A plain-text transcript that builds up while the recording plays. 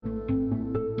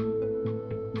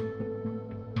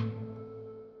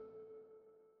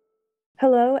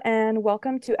Hello and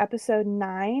welcome to episode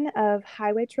 9 of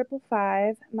Highway Triple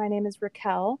Five. My name is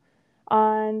Raquel.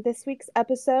 On this week's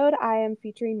episode, I am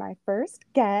featuring my first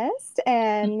guest,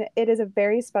 and it is a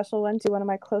very special one to one of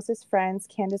my closest friends,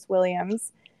 Candyce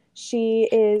Williams. She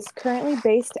is currently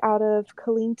based out of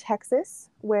Killeen, Texas,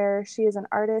 where she is an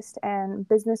artist and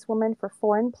businesswoman for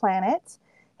Foreign Planet.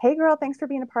 Hey girl, thanks for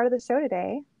being a part of the show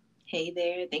today. Hey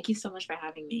there. Thank you so much for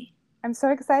having me. I'm so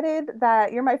excited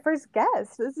that you're my first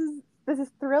guest. This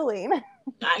is thrilling.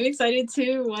 I'm excited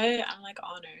too. What? I'm like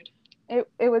honored.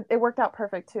 It worked out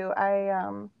perfect too.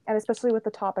 And especially with the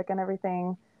topic and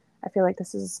everything, I feel like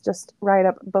this is just right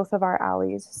up both of our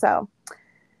alleys. So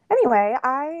anyway,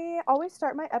 I always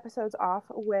start my episodes off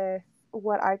with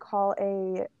what I call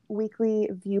a weekly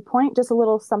viewpoint, just a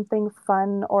little something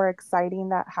fun or exciting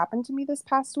that happened to me this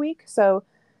past week. So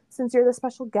since you're the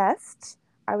special guest,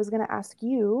 I was going to ask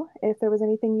you if there was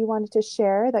anything you wanted to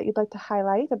share that you'd like to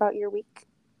highlight about your week.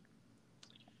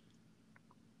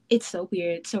 It's so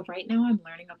weird. So right now I'm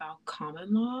learning about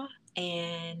common law,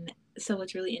 and so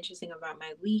what's really interesting about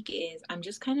my week is I'm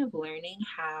just kind of learning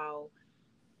how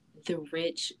the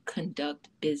rich conduct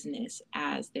business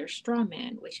as their straw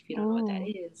man, which if you don't know what that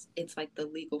Mm. is, it's like the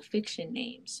legal fiction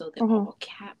name, so the Hmm. all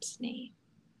caps name.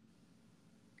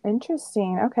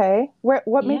 Interesting. Okay. What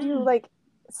made you Yeah. like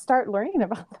start learning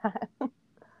about that?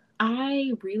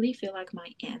 I really feel like my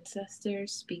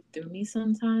ancestors speak through me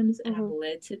sometimes, and I'm Hmm.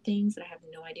 led to things that I have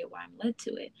no idea why I'm led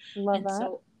to it. Love And that.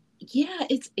 so, yeah,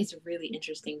 it's really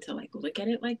interesting to like look at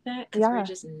it like that because we're Yeah.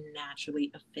 just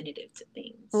naturally affinitive to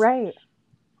things. Right.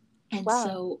 And Wow.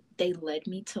 so they led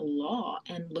me to law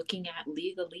and looking at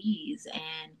legalese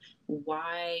and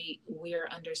why we're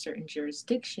under certain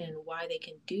jurisdiction, why they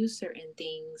can do certain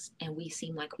things, and we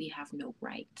seem like we have no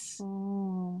rights.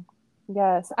 Mm.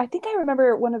 Yes. I think I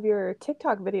remember one of your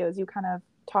TikTok videos you kind of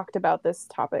talked about this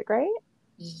topic, right?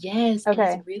 Yes, and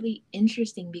it's Okay. really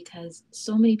interesting because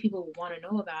so many people want to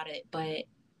know about it, but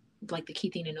like the key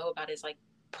thing to know about is like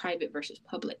private versus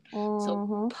public. So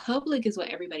Mm-hmm. public is what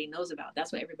everybody knows about.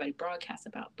 That's what everybody broadcasts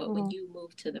about. But when Mm-hmm. you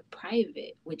move to the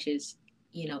private, which is,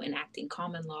 enacting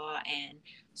common law and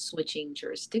switching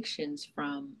jurisdictions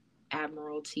from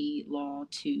admiralty law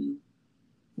to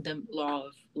the law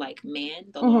of like man,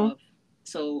 the Mm-hmm. law of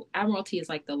so admiralty is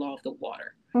like the law of the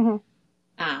water. Mm-hmm.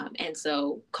 And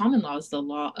so common law is the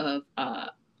law of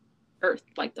earth,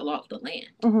 like the law of the land.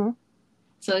 Mm-hmm.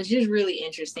 So it's just really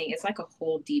interesting. It's like a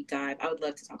whole deep dive. I would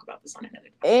love to talk about this on another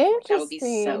platform. That would be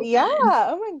Interesting. so Yeah.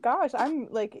 fun. Oh my gosh. I'm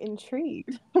like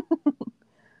intrigued.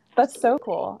 That's so Absolutely.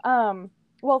 cool.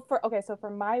 Well, so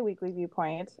for my weekly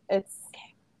viewpoint, it's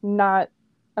Okay. not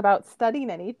about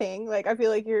studying anything. Like I feel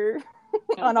like you're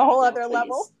Oh on a God, whole no, other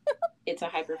level. please. It's a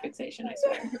hyperfixation, I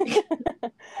swear.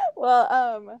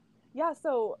 Well, yeah,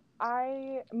 so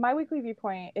I my weekly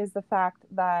viewpoint is the fact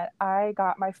that I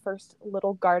got my first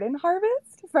little garden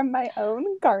harvest from my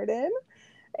own garden.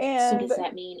 So And does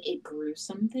that mean it grew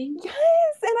something?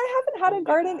 yes, and I haven't had Oh a my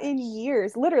garden in gosh.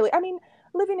 years, literally. I mean,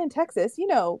 living in Texas,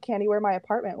 Candy, where my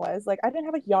apartment was, like I didn't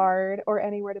have a Yeah. yard or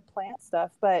anywhere to plant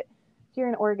stuff, but here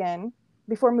in Oregon,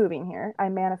 before moving here, I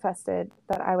manifested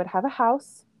that I would have a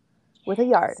house with a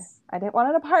yard. Yes. I didn't want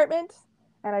an apartment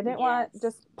and I didn't want Yes.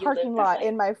 just You parking lived that lot life.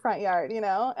 in my front yard.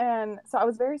 And so I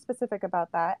was very specific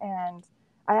about that. And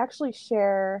I actually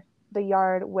share the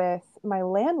yard with my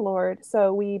landlord.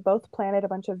 So we both planted a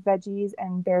bunch of veggies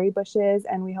and berry bushes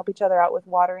and we help each other out with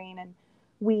watering and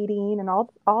weeding and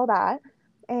all that.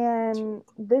 That's really And cool.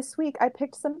 this week I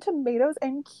picked some tomatoes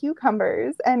and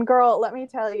cucumbers. And girl, let me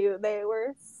tell you, they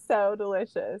were so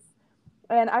delicious.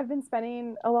 And I've been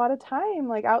spending a lot of time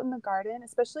like out in the garden,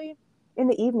 especially in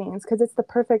the evenings, because it's the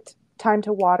perfect time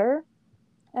to water.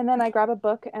 And then I Yeah. grab a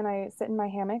book and I sit in my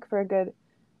hammock for a good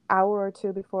hour or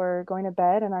two before going to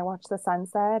bed and I watch the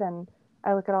sunset and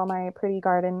I look at all my pretty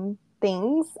garden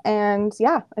things. And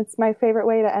yeah, it's my favorite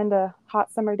way to end a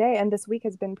hot summer day. And this week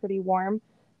has been pretty warm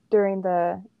during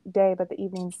the day, but the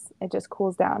evenings it just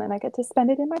cools down and I get to spend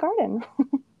it in my garden.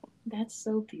 That's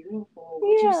so beautiful.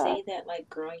 Would you Yeah. say that like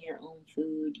growing your own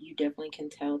food, you definitely can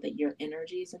tell that your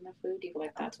energy is in the food? Do you feel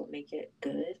like that's what make it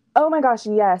good? Oh my gosh,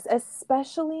 yes,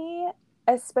 especially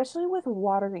with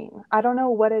watering. I don't know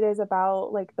what it is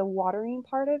about like the watering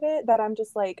part of it that I'm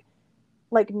just like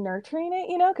nurturing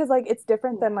it, because like it's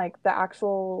different than Wow. like the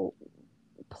actual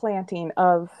planting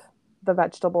of the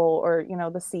vegetable or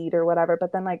the seed or whatever,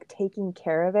 but then like taking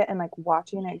care of it and like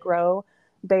watching it Yeah. grow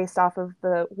based off of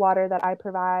the water that I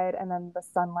provide and then the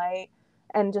sunlight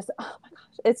and just oh my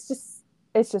gosh, it's just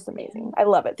Yeah. amazing. I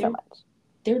love it so There much.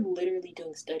 they're literally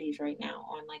doing studies right now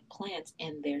on like plants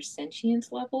and their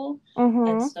sentience level.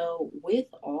 And Mhm. so with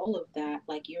all of that,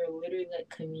 like you're literally like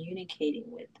communicating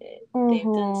with it. They've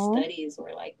done Mhm. studies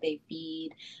where like they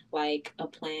feed like a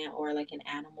plant or like an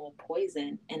animal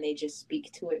poison and they just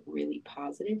speak to it really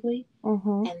positively.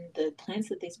 Mhm. And the plants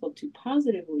that they spoke to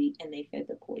positively and they fed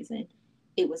the poison,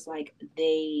 it was like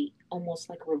they almost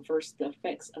like reversed the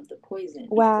effects of the poison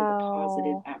because of the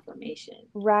positive Wow. affirmation.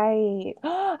 Right.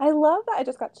 I love that. I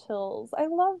just got chills. I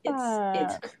love It's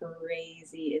that.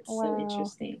 crazy. It's so Wow.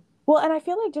 interesting. Well, and I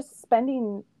feel like just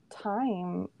spending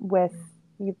time with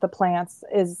Mm. the plants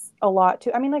is a lot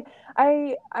too. I mean, like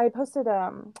I posted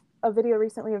a video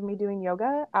recently of me doing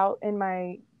yoga out in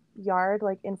my yard,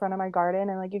 like in front of my garden,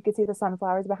 and like you could see the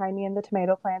sunflowers behind me and the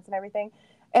tomato plants and everything.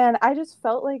 And I just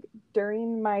felt like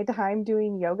during my time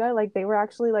doing yoga, like they were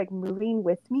actually like moving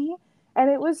with me, and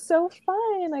it was so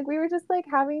fun. Like we were just like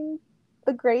having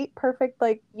the great perfect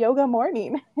like yoga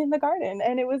morning in the garden,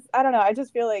 and it was, I don't know, I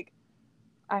just feel like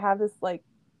I have this like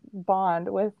bond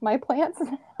with my plants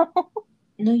now.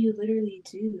 No, you literally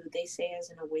do. They say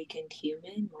as an awakened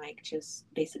human, like just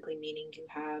basically meaning you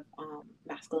have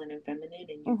masculine and feminine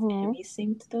and you've Mhm.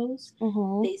 hemi-synced those.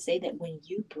 Mhm. They say that when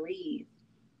you breathe,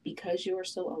 because you are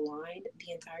so aligned,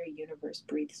 the entire universe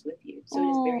breathes with you. So it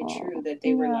is very true Oh, that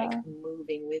they were like yeah.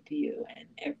 moving with you and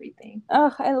everything.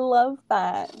 Oh, I love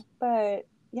that. But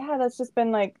yeah, that's just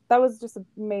been like that was just a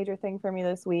major thing for me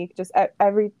this week. Just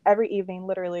every evening,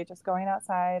 literally just going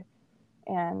outside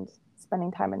and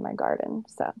spending time in my garden.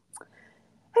 So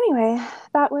anyway,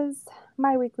 that was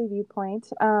my weekly viewpoint.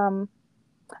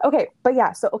 Okay, but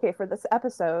yeah, so okay, for this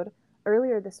episode,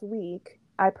 earlier this week,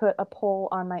 I put a poll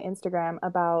on my Instagram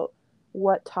about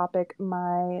what topic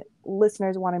my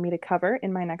listeners wanted me to cover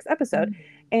in my next episode.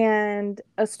 Mm. And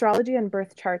astrology and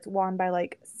birth charts won by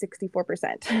like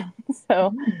 64%.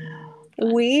 So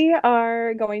Fun. we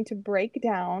are going to break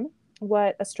down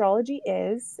what astrology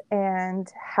is and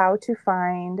how to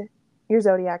find your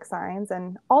zodiac signs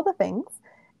and all the things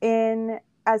in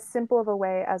as simple of a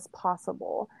way as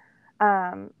possible.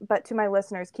 But to my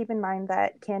listeners, keep in mind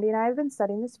that Candy and I have been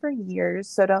studying this for years,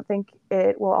 so don't think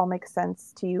it will all make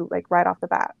sense to you like right off the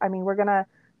bat. I mean, we're gonna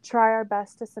try our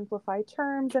best to simplify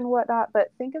terms and whatnot, but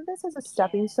think of this as a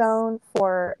stepping Yes. stone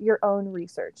for your own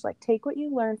research. Like, take what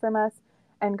you learn from us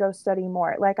and go study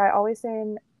more. Like I always say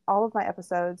in all of my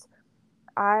episodes,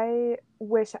 I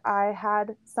wish I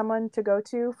had someone to go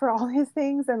to for all these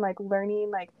things and like learning,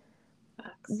 like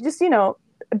Facts. just,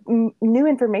 new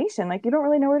information. Like you don't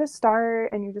really know where to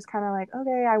start and you're just kind of like,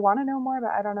 okay, I want to know more, but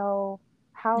I don't know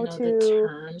how No, the to,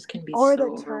 terms can be or the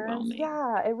so terms. overwhelming.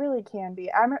 Yeah, it really can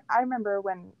be. I remember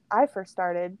when I first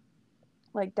started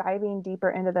like diving deeper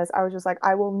into this, I was just like,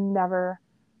 I will never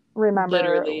remember.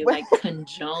 Literally, like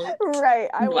conjunct. Right.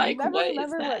 I will Like, never what is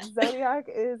remember that? what zodiac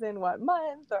is in what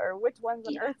month or which one's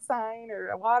an Yeah. earth sign or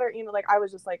a water, like I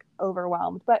was just like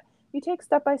overwhelmed. But you take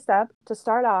step by step to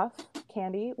start off,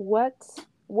 Candy, what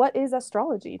is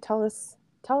astrology? Tell us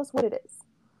what it is.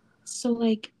 So,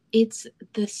 like, it's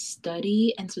the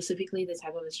study, and specifically the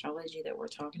type of astrology that we're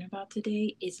talking about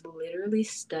today, is literally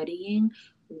studying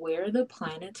where the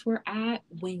planets were at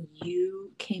when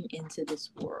you came into this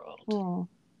world. Hmm.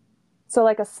 So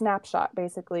like a snapshot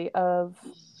basically of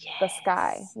the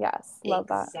sky. Yes. Yes, love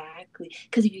that. Exactly.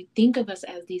 Because if you think of us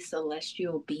as these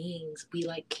celestial beings, we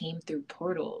like came through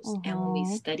portals. And when we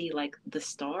Mm-hmm. study like the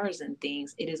stars and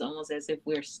things, it is almost as if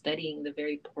we're studying the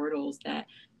very portals that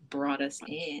brought us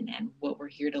in and what we're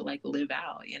here to like live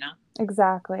out, you know?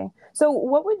 Exactly. So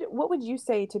what would you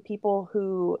say to people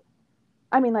who,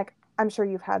 I mean, like, I'm sure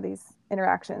you've had these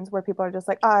interactions where people are just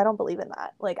like, oh, I don't believe in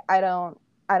that. Like, I don't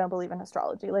believe in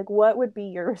astrology. Like, what would be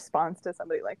your response to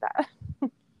somebody like that?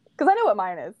 Because I know what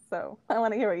mine is, so I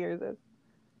want to hear what yours is.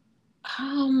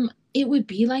 It would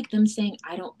be like them saying,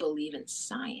 I don't believe in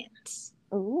science.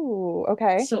 Ooh,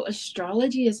 okay. So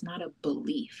astrology is not a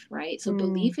belief, right? So Mm,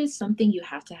 belief is something you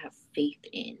have to have faith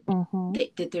in, mm-hmm,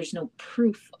 that there's no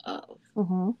proof of.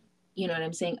 mm-hmm, You know what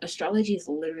I'm saying? Astrology is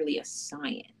literally a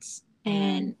science. mm,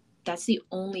 And that's the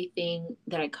only thing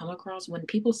that I come across when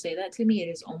people say that to me. It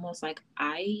is almost like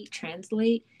I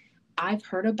translate, I've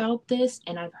heard about this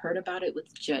and I've heard about it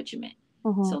with judgment.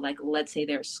 mm-hmm, So, like, let's say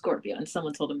they're Scorpio and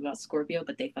someone told them about Scorpio,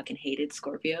 but they fucking hated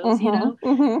Scorpios, you mm-hmm, know?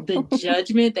 The mm-hmm.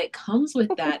 judgment that comes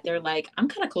with that, they're like, I'm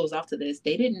kind of closed off to this.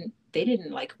 They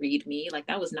didn't like read me. Like,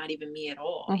 that was not even me at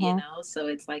all, you Mm-hmm. know? So,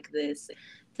 it's like this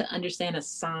to understand a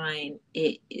sign,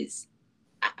 it is,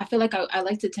 I feel like I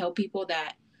like to tell people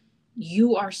that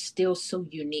you are still so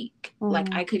unique. Like,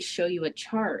 Mm-hmm. I could show you a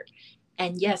chart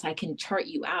And yes, I can chart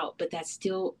you out, but that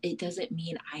still, it doesn't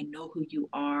mean I know who you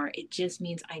are. It just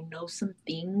means I know some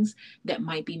things that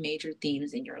might be major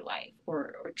themes in your life,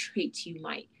 or traits you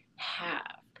might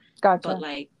have. But Gotcha.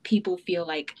 like people feel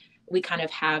like we kind of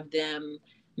have them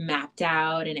mapped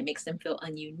out, and it makes them feel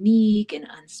ununique and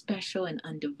unspecial and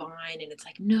undivine. And it's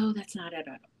like, no, that's not it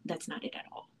at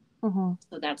all. Hmm.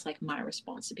 So that's like my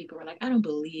response to people who are like, I don't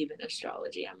believe in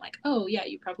astrology. I'm like, oh yeah,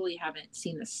 you probably haven't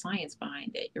seen the science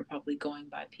behind it. You're probably going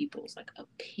by people's like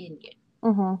opinion.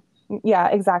 Hmm. Yeah,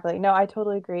 exactly. No, I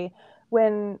totally agree.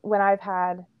 When I've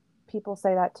had people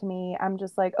say that to me, I'm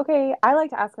just like, okay, I like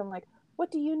to ask them like,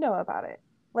 what do you know about it?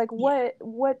 Like Yeah,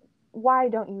 why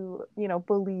don't you,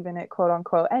 believe in it, quote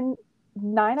unquote? And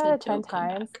nine out then of 10 don't come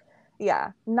times, back.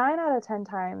 yeah, 9 out of 10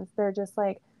 times they're just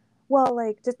like, well,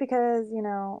 like just because,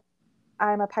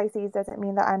 I'm a Pisces doesn't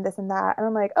mean that I'm this and that. And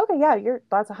I'm like, okay, yeah,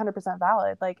 that's 100%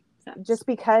 valid. Like That's just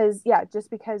because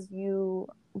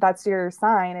that's your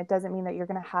sign, it doesn't mean that you're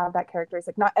going to have that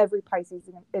characteristic. Not every Pisces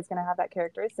is going to have that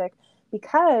characteristic,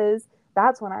 because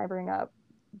that's when I bring up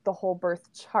the whole birth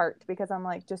chart, because I'm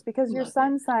like, just because your love it.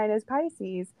 sun sign is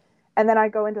Pisces, and then I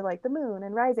go into like the moon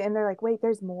and rising, and they're like, wait,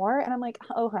 there's more. And I'm like,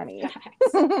 oh, honey,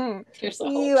 Facts. There's a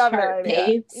whole you have no chart, idea.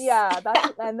 babes. Yeah,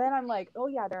 that's, and then I'm like, oh,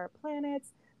 yeah, there are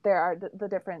planets, there are the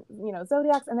different,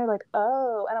 zodiacs, and they're like,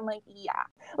 oh, and I'm like, yeah,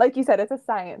 like you said, it's a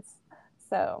science.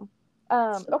 So,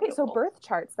 So okay, so beautiful. birth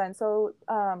charts then. So,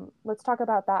 let's talk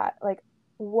about that. Like,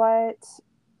 what,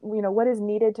 what is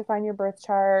needed to find your birth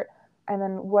chart, and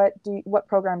then what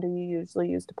program do you usually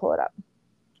use to pull it up?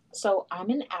 So I'm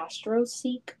an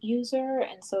AstroSeek user,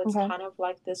 and so it's Okay. kind of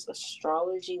like this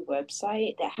astrology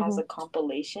website that has Mm-hmm. a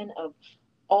compilation of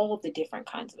all the different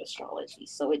kinds of astrology.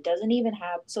 So it doesn't even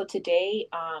have, so today,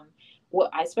 what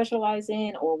I specialize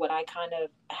in, or what I kind of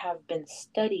have been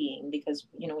studying, because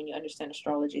when you understand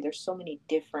astrology, there's so many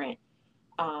different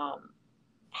um,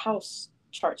 house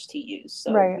charts to use.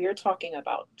 So Right. we're talking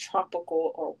about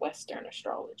tropical or Western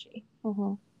astrology.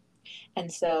 Mm-hmm.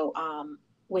 And so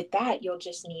with that, you'll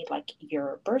just need like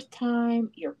your birth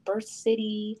time, your birth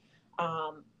city,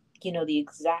 um, the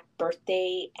exact birth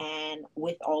date. And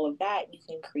with all of that, you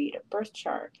can create a birth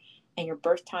chart. And your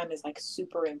birth time is like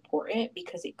super important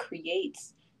because it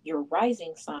creates your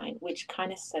rising sign, which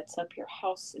kind of sets up your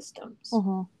house systems.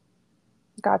 Mm-hmm.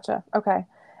 Gotcha. Okay.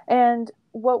 And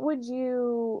what would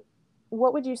you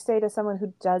say to someone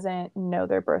who doesn't know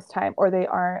their birth time, or they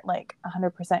aren't like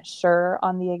 100% sure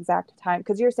on the exact time?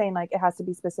 Because you're saying like it has to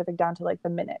be specific down to like the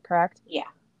minute, correct? Yeah.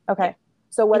 Yeah. Okay.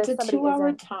 So what It's if a somebody 2 hour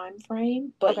isn't? time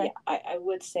frame, but Okay. yeah, I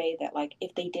would say that like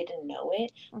if they didn't know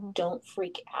it, Hmm. don't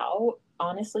freak out.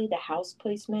 Honestly, the house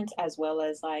placements, as well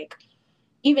as like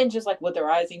even just like with the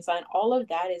rising sign, all of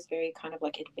that is very kind of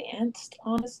like advanced,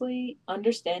 honestly.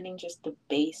 Understanding just the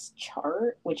base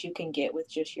chart, which you can get with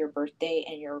just your birthday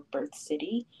and your birth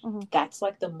city, Hmm. that's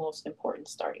like the most important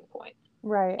starting point.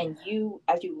 Right. And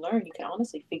as you learn, you can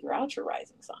honestly figure out your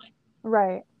rising sign.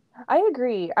 Right. I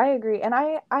agree. I agree. And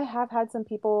I have had some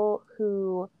people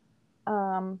who,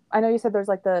 I know you said there's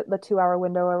like the 2 hour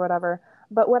window or whatever,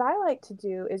 but what I like to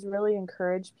do is really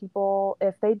encourage people,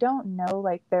 if they don't know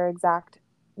like their exact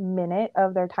minute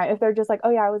of their time, if they're just like, oh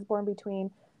yeah, I was born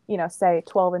between, say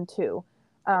 12 and 2.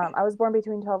 Right. I was born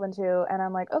between 12 and 2, and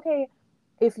I'm like, okay,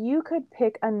 if you could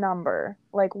pick a number,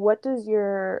 like what does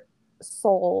your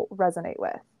soul resonate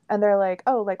with? And they're like,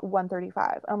 oh, like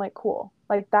 135. I'm like, cool.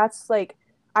 Like that's like,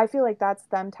 I feel like that's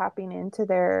them tapping into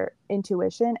their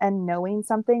intuition and knowing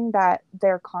something that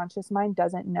their conscious mind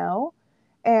doesn't know.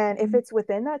 And if Mhm. it's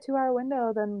within that 2 hour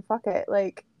window, then fuck it.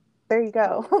 Like, there you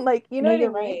go. Totally. Like, you know No, what I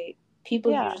you're mean? right.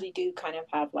 People Yeah. usually do kind of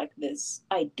have like this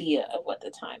idea of what the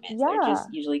time is. They're just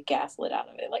Yeah. usually gaslit out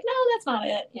of it. Like, no, that's not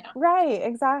it. Right.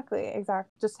 Exactly.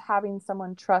 Exactly. Just having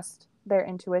someone trust their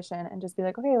intuition and just be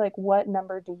like, okay, like what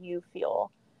number do you feel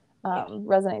Yeah.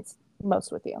 resonates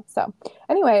most with you? So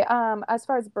anyway, as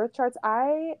far as birth charts,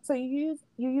 so you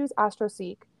use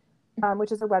AstroSeek,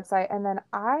 which is a website. And then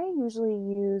I usually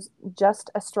use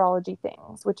Just Astrology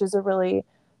Things, which is a really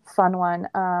fun one.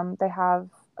 They have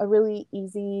a really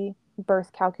easy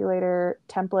birth calculator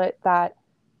template that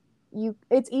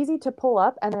it's easy to pull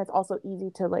up, and then it's also easy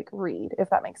to like read, if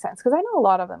that makes sense. Because I know a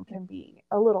lot of them can be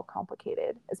a little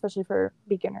complicated, especially for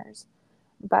beginners.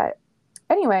 But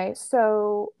anyway,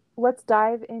 so let's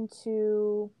dive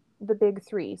into the big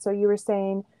three. So you were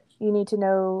saying you need to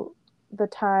know the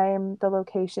time, the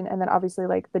location, and then obviously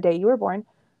like the day you were born.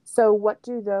 So what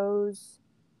do those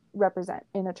represent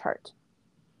in a chart?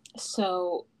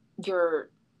 So your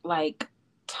like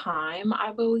time,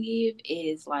 I believe,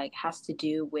 is like has to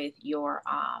do with your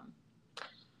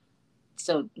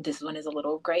so this one is a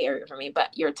little gray area for me,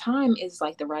 but your time is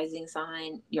like the rising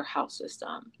sign, your house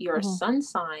system. Your Mm-hmm. sun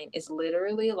sign is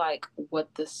literally like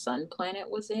what the sun planet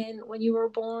was in when you were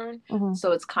born. Mm-hmm.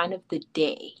 So it's kind of the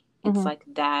day. It's Mm-hmm. like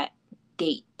that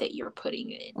date that you're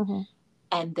putting in. Mm-hmm.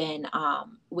 And then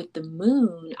with the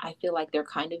moon, I feel like they're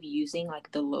kind of using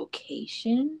like the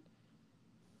location.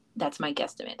 That's my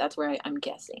guesstimate. That's where I'm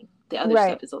guessing. The other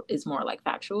Right. stuff is more like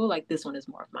factual. Like this one is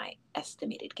more of my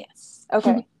estimated guess.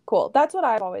 Okay, cool. That's what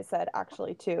I've always said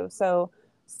actually too. So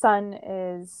sun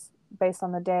is based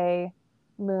on the day,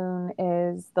 moon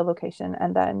is the location,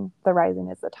 and then the rising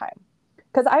is the time.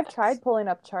 Because I've tried pulling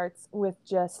up charts with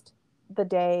just the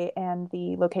day and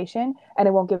the location, and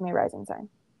it won't give me rising sign.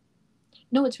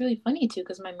 No, it's really funny too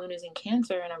because my moon is in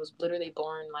Cancer and I was literally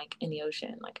born like in the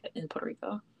ocean, like in Puerto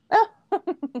Rico.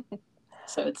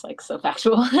 So it's like so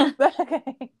factual.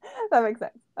 Okay, that makes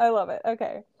sense. I love it.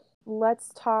 Okay, let's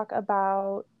talk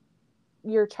about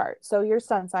your chart. So your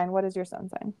sun sign, what is your sun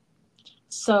sign?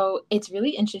 So it's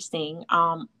really interesting.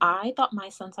 I thought my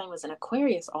sun sign was an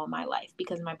Aquarius all my life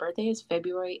because my birthday is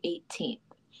February 18th.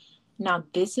 Now,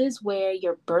 this is where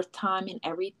your birth time and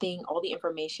everything, all the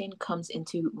information comes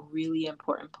into really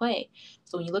important play.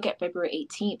 So when you look at February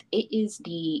 18th, it is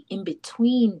the in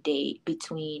between date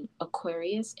between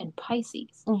Aquarius and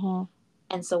Pisces. Mm-hmm.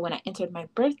 And so when I entered my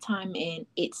birth time in,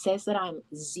 it says that I'm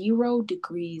 0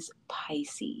 degrees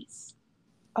Pisces.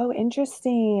 Oh,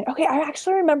 interesting. Okay, I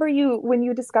actually remember you when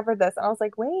you discovered this, and I was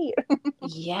like, wait.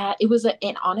 Yeah, it was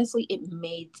and honestly, it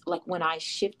made like when I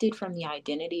shifted from the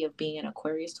identity of being an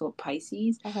Aquarius to a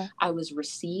Pisces, Okay. I was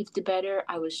received better.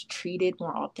 I was treated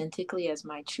more authentically as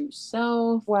my true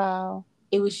self. Wow.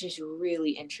 It was just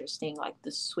really interesting, like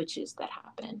the switches that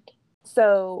happened.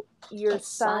 So your But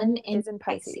Sun sun in is in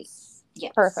Pisces. Pisces.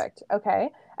 Yes. Perfect. Okay.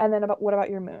 And then what about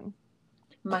your moon?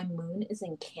 My moon is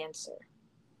in Cancer.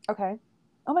 Okay.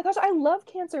 Oh my gosh, I love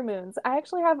Cancer moons. I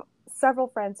actually have several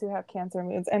friends who have Cancer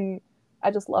moons, and I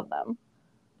just love them.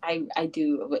 I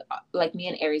do like me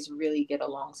and Aries really get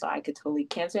along, so I could totally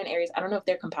Cancer and Aries. I don't know if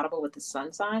they're compatible with the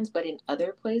sun signs, but in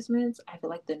other placements, I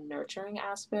feel like the nurturing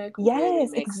aspect really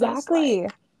Yes, makes us exactly.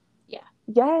 like, yeah,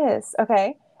 Yes.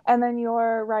 Okay. And then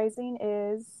your rising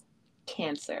is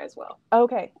Cancer as well.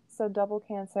 okay. So double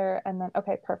Cancer, and then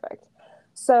okay, perfect.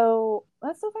 So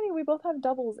that's so funny. We both have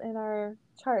doubles in our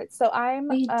charts. So I'm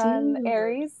We an do.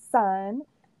 Aries sun,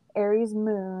 Aries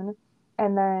moon,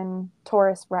 and then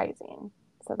Taurus rising.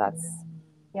 So that's Mm.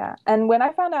 yeah. And when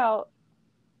I found out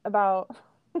about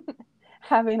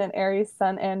having an Aries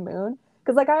sun and moon,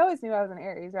 because like I always knew I was an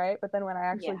Aries, right? But then when I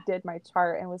actually Yeah, did my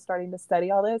chart and was starting to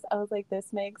study all this, I was like,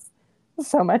 this makes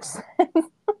so much sense. no, it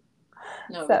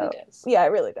really So does. yeah, it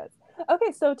really does.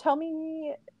 Okay, so tell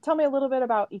me a little bit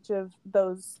about each of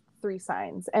those three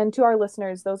signs. And to our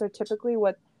listeners, those are typically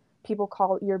what people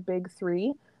call your big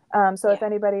three. So if Yeah.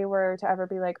 anybody were to ever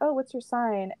be like, "Oh, what's your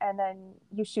sign?" and then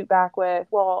you shoot back with,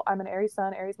 "Well, I'm an Aries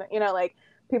sun, Aries moon," like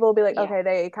people will be like, Yeah. "Okay,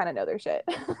 they kind of know their shit."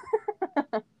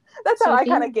 That's So how I I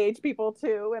kind think of gauge people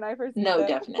too when I first meet no, them.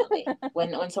 definitely.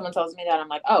 When someone tells me that, I'm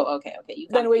like, oh, okay, okay, you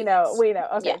kind Then of we do know, this. we know.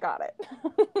 Okay, Yeah. got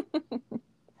it.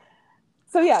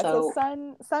 So yeah, so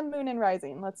So sun, moon, and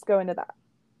rising. Let's go into that.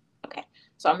 okay.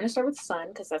 So I'm going to start with sun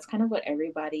because that's kind of what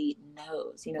everybody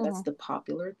knows. You know, that's Mm-hmm. the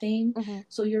popular thing. Mm-hmm.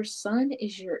 So your sun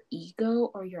is your ego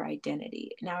or your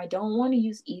identity. Now, I don't want to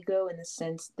use ego in the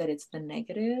sense that it's the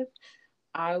negative.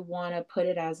 I want to put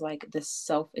it as like the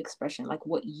self expression, like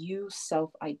what you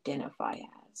self identify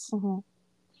as. Mm-hmm.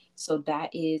 So that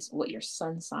is what your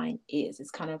sun sign is. It's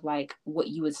kind of like what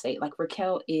you would say, like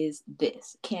Raquel is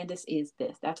this, Candice is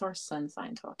this. That's our sun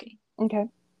sign talking. Okay.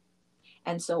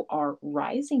 And so our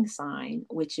rising sign,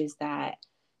 which is that,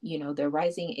 the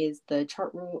rising is the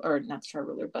chart rule, or not the chart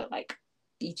ruler, but like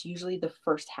it's usually the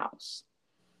first house.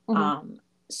 Mm-hmm.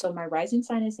 So my rising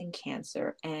sign is in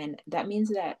Cancer, and that means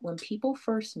that when people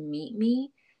first meet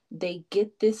me, they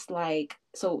get this like,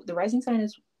 so the rising sign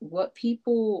is what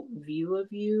people view of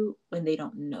you when they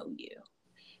don't know you.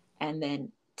 And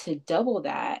then to double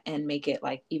that and make it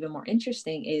like even more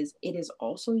interesting is it is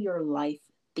also your life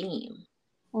theme.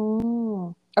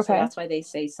 Mm. So Okay. that's why they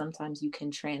say sometimes you can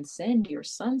transcend your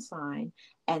sun sign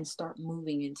and start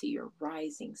moving into your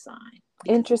rising sign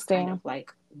because it's kind of Interesting.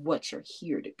 like what you're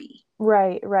here to be.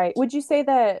 Right, right. Would you say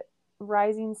that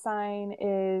rising sign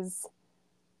is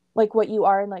like what you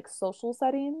are in like social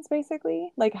settings,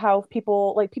 basically? Like how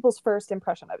people like people's first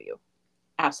impression of you?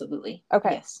 Absolutely.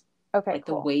 Okay. Yes. Okay, Like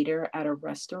the cool. waiter at a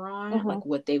restaurant, Mm-hmm. like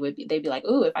what they would be, they'd be like,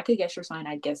 "Oh, if I could guess your sign,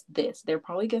 I'd guess this." They're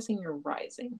probably guessing your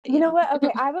rising, You know what? Okay,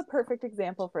 I have a perfect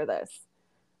example for this.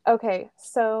 Okay,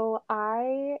 so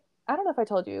I don't know if I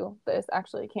told you this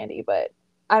actually, Candy, but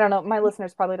I don't know, my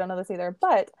listeners probably don't know this either,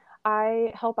 but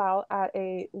I help out at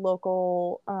a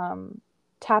local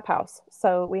tap house.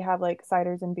 So we have like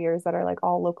ciders and beers that are like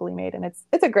all locally made, and it's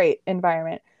a great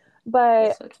environment.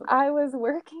 That's But so cool. I was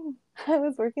working I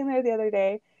was working there the other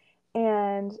day,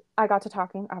 and I got to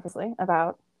talking obviously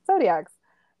about zodiacs.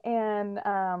 And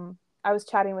I was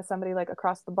chatting with somebody like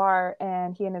across the bar,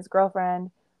 and he and his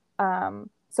girlfriend,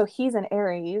 so he's an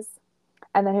Aries,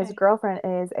 and then his Okay. girlfriend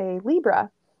is a Libra.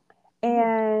 Ooh,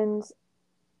 And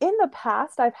in the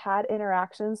past, I've had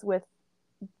interactions with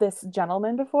this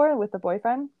gentleman before, with the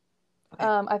boyfriend. okay.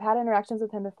 I've had interactions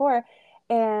with him before.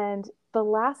 And the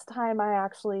last time I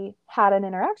actually had an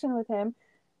interaction with him,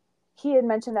 he had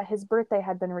mentioned that his birthday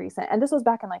had been recent. And this was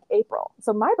back in like April.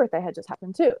 So my birthday had just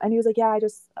happened too. And he was like, yeah,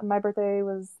 my birthday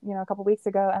was, a couple weeks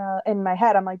ago. And in my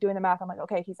head, I'm like doing the math. I'm like,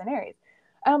 okay, he's an Aries.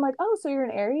 And I'm like, oh, so you're an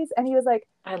Aries? And he was like,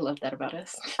 I love that about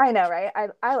us. I know, right?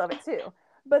 I love it too.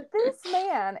 But this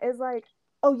man is like,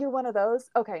 oh, you're one of those?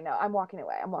 Okay, no, I'm walking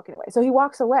away. I'm walking away. So he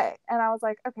walks away. And I was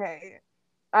like, okay,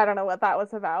 I don't know what that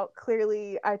was about.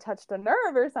 Clearly, I touched a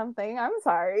nerve or something. I'm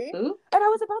sorry. Ooh, And I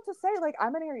was about to say, like,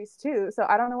 I'm an Aries too. So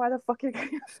I don't know why the fuck you're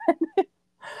getting offended.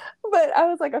 But I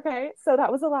was like, okay. So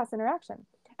that was the last interaction.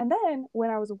 And then when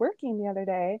I was working the other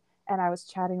day and I was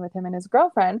chatting with him and his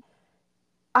girlfriend,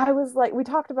 I was like, we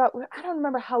talked about, I don't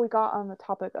remember how we got on the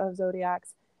topic of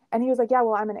zodiacs. And he was like, yeah,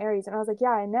 well, I'm an Aries. And I was like,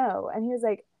 yeah, I know. And he was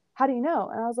like, how do you know?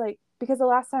 And I was like, because the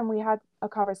last time we had a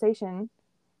conversation,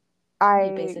 you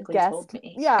I basically told guessed,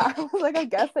 me. yeah, I was like, I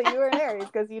guessed that you were an Aries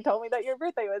because you told me that your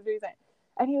birthday was recent.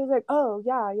 And he was like, oh,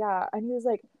 yeah, yeah. And he was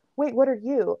like, wait, what are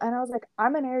you? And I was like,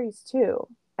 I'm an Aries too.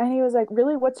 And he was like,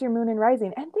 really? What's your moon and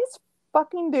rising? And this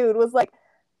fucking dude was like,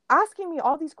 asking me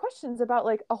all these questions about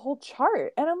like a whole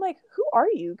chart. And I'm like, who are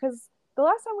you? Because the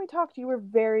last time we talked, you were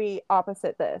very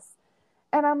opposite this.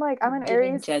 And I'm like, I'm an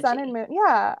Giving Aries sun and judgy. moon.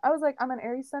 Yeah. I was like, I'm an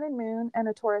Aries sun and moon and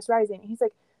a Taurus rising. He's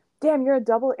like, damn, you're a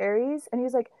double Aries. And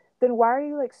he's like, then why are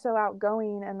you like so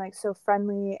outgoing and like so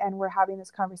friendly? And we're having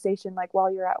this conversation like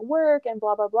while you're at work and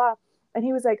blah, blah, blah. And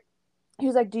he was like,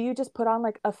 do you just put on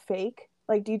like a fake?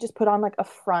 Like, do you just put on like a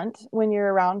front when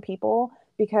you're around people?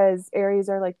 Because Aries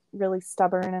are like really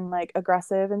stubborn and like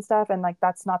aggressive and stuff. And like,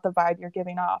 that's not the vibe you're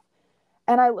giving off.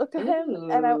 And I looked at him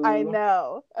and I Ooh,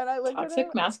 know. And I looked at him,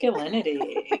 toxic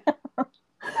masculinity.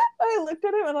 I looked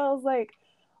at him and I was like,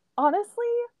 honestly,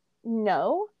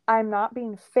 no, I'm not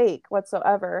being fake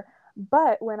whatsoever.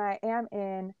 But when I am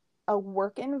in a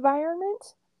work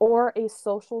environment or a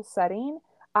social setting,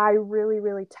 I really,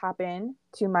 really tap in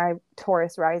to my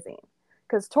Taurus rising.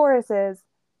 Because Taurus is,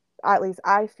 at least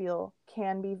I feel,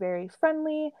 can be very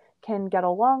friendly, can get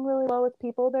along really well with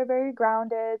people. They're very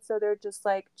grounded, so they're just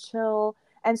like chill.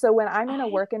 And so when I'm in a I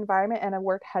work environment and a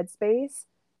work headspace,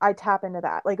 I tap into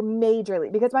that like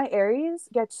majorly because my Aries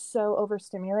gets so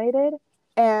overstimulated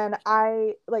and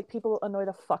I like people annoy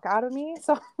the fuck out of me.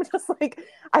 So I'm just like,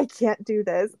 I can't do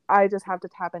this. I just have to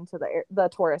tap into the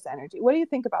Taurus energy. What do you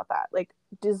think about that? Like,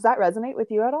 does that resonate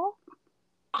with you at all?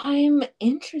 I'm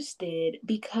interested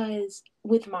because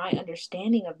with my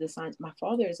understanding of the signs, my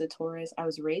father is a Taurus. I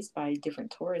was raised by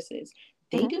different Tauruses.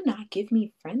 They Mm-hmm. do not give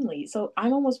me friendly. So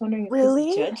I'm almost wondering if Really?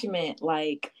 his judgment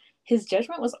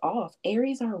was off.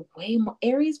 Aries are way more,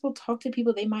 Aries will talk to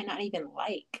people they might not even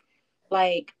like.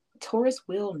 Like a Taurus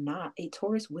will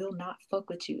not fuck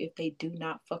with you if they do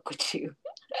not fuck with you.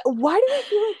 Why do you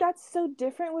feel like that's so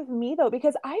different with me though?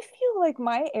 Because I feel like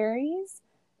my Aries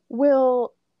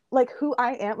will, like who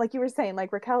I am, like you were saying,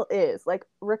 like Raquel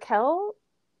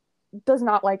does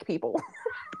not like people.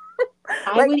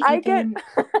 I Like would I get even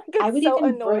I I get would so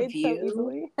even annoyed so review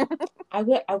easily.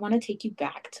 I want to take you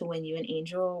back to when you and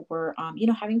Angel were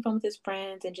having fun with his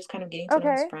friends and just kind of getting to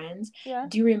know his Okay. friends. Yeah.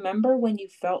 Do you remember when you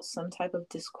felt some type of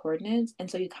discordance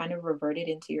and so you kind of reverted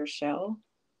into your shell?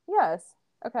 Yes.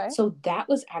 Okay. So that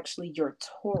was actually your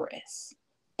Taurus.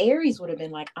 Aries would have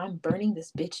been like, I'm burning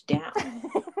this bitch down.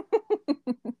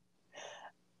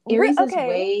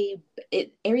 Okay.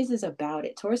 Aries is about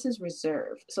it. Taurus is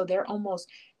reserved. So they're almost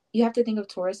you have to think of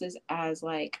Tauruses as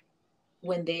like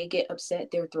when they get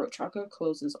upset, their throat chakra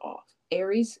closes off.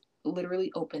 Aries literally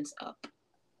opens up.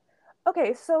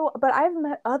 Okay, so but I've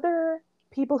met other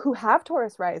people who have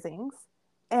Taurus risings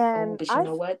Oh, and but you I've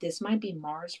know what? This might be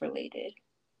Mars related.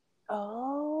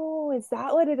 oh, is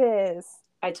that what it is?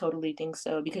 I totally think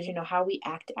so because you know how we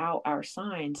act out our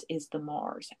signs is the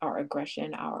Mars, our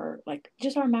aggression, our like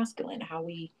just our masculine, how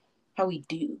we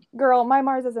do. Girl, my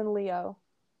Mars is in Leo.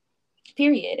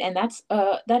 Period. And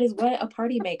that is what a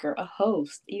party maker, a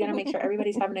host. You got to make sure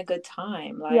everybody's having a good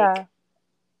time. Yeah.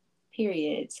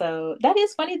 Period. So that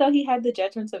is funny though. He had the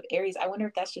judgments of Aries. I wonder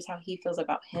if that's just how he feels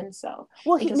about himself,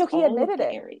 Well, he because no, he all of admitted the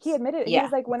it. He Aries. admitted it. He Yeah.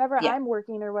 was like, whenever Yeah. I'm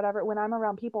working or whatever, when I'm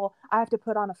around people, I have to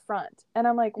put on a front. And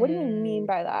I'm like, what do you mean Mm,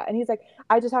 by that? And he's like,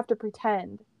 I just have to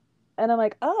pretend. And I'm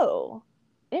like, oh,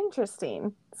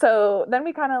 interesting. So then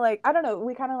we kind of like, I don't know,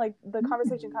 we kind of like the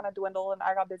conversation mm, kind of dwindled and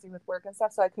I got busy with work and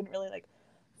stuff, so I couldn't really like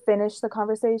finish the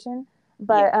conversation.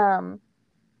 yeah.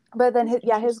 But then That's his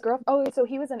interesting. girl. Oh, so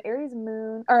he was an Aries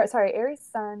moon, or sorry, Aries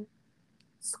sun,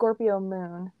 Scorpio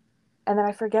moon, and then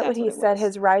I forget what That's what he it said was.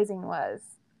 his rising was.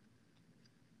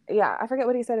 Yeah, I forget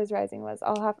what he said his rising was.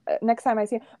 I'll have next time I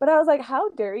see him. But I was like, how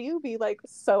dare you be like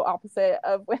so opposite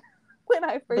of when when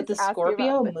I But first the asked you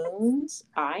about Scorpio this. moons,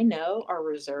 I know, are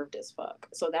reserved as fuck.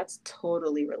 So that's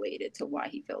totally related to why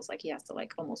he feels like he has to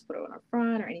like almost put it on a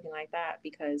front or anything like that.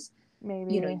 Because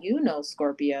Maybe.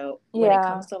 Scorpio, when it Yeah.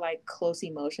 comes to like close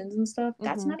emotions and stuff,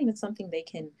 that's Mhm. not even something they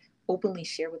can openly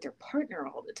share with their partner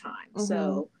all the time. Mhm.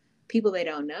 So people they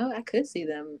don't know, I could see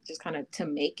them just kind of to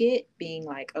make it being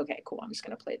like, okay, cool, I'm just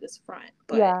gonna play this front.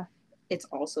 But Yeah. it's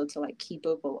also to like keep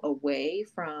people away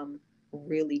from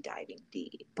really diving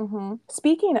deep.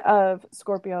 Speaking of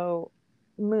Scorpio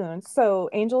moon, so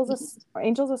Angel's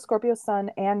a Scorpio sun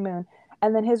and moon,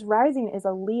 and then his rising is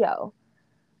a Leo.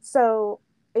 So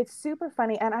it's super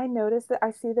funny, and I notice that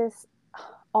I see this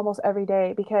almost every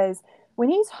day because when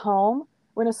he's home,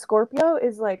 when a Scorpio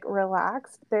is like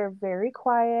relaxed, they're very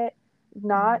quiet,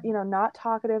 not, Mm, not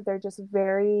talkative, they're just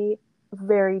very,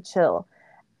 very chill.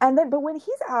 And then, but when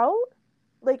he's out,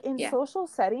 like in yeah. social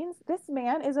settings, this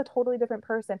man is a totally different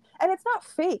person. And it's not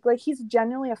fake. Like he's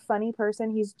genuinely a funny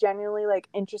person. He's genuinely like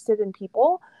interested in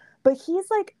people, but he's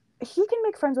like, he can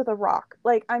make friends with a rock.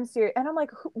 Like I'm serious. And I'm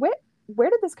like, where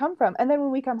did this come from? And then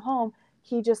when we come home,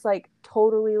 he just like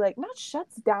totally like not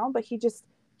shuts down, but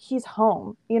he's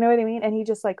home. You know what I mean? And he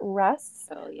just like rests.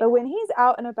 Oh But yeah. when he's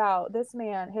out and about, this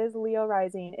man, his Leo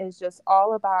rising is just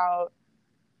all about,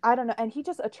 I don't know, and he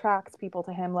just attracts people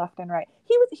to him left and right.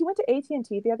 He went to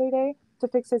AT&T the other day to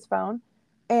fix his phone,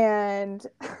 and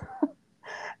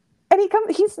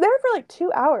he's there for like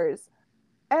 2 hours,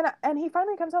 and he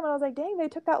finally comes home, and I was like, dang, they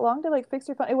took that long to like fix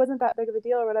your phone. It wasn't that big of a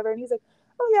deal or whatever. And he's like,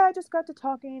 oh yeah, I just got to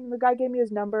talking. The guy gave me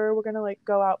his number. We're gonna like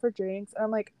go out for drinks. And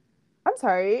I'm like, I'm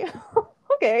sorry,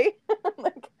 okay,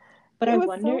 like But it I was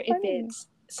wonder so if funny. it's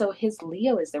so his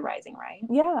Leo is the rising, right?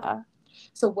 Yeah.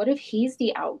 So what if he's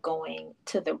the outgoing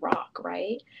to the rock,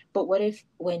 right? But what if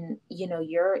when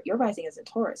your rising is a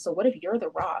Taurus? So what if you're the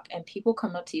rock and people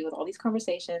come up to you with all these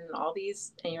conversations and all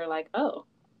these and you're like, "Oh,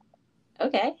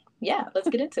 okay. Yeah, let's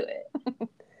get into it."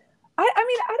 I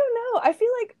mean, I don't know. I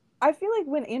feel like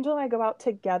when Angel and I go out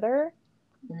together,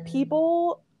 Mm,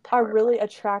 people are power really play.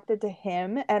 attracted to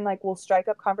him and like will strike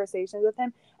up conversations with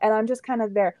him, and I'm just kind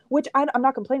of there, which I'm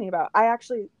not complaining about. I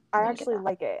No, I get actually that.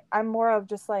 like it. I'm more of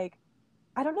just like,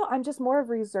 I don't know, I'm just more of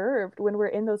reserved when we're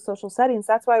in those social settings.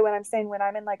 That's why when I'm saying when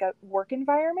I'm in like a work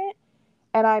environment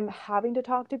and I'm having to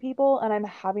talk to people and I'm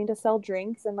having to sell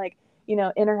drinks and like,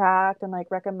 interact and like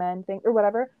recommend things or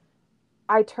whatever,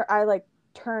 I like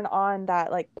turn on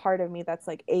that like part of me that's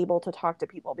like able to talk to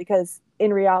people, because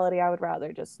in reality I would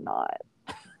rather just not,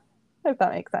 if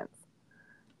that makes sense.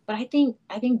 But I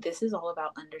think this is all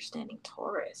about understanding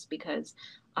Taurus because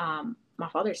my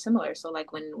father's similar. So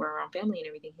like when we're around family and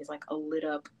everything, he's like a lit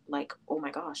up, like, oh my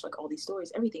gosh, like all these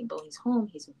stories, everything. But when he's home,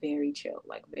 he's very chill,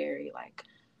 like very like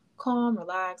calm,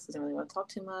 relaxed, doesn't really want to talk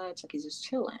too much, like he's just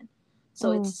chilling.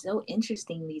 So Mm, it's so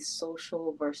interesting these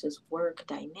social versus work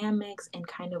dynamics and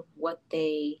kind of what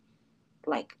they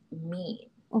like mean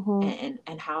mm-hmm.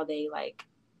 and how they like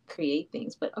create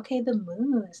things. But okay, the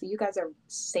moon. So you guys are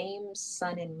same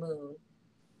sun and moon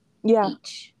Yeah,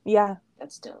 each. yeah.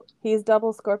 That's dope. He's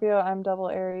double Scorpio, I'm double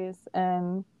Aries,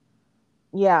 and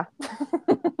yeah.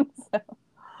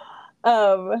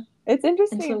 So, it's And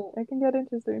interesting. so It can get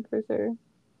interesting for sure.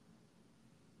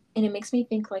 and it makes me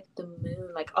think like the moon,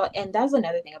 like and that's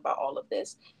another thing about all of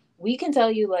this. We can tell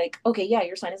you like, okay, yeah,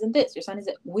 your sign isn't this, your sign is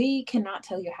it. We cannot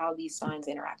tell you how these signs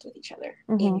interact with each other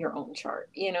in Mm-hmm. your own chart.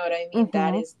 You know what I mean?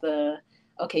 That Mm-hmm. is the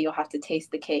okay. You'll have to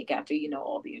taste the cake after you know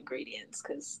all the ingredients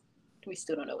because we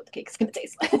still don't know what the cake is going to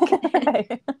taste like.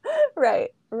 Right. Right.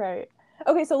 Right.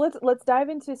 Okay, so let's dive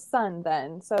into sun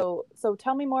then. So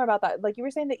tell me more about that. Like you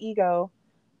were saying the ego,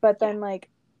 but Yeah, then like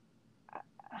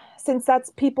since that's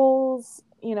people's,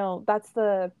 that's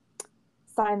the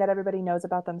sign that everybody knows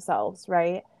about themselves,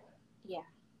 right? yeah. So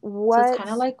it's What? kind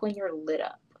of like when you're lit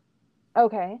up.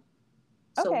 Okay.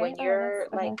 So Okay. when Oh, nice. you're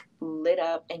Okay. like lit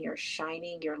up and you're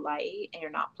shining your light and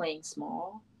you're not playing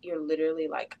small, you're literally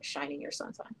like shining your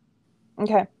sun sign.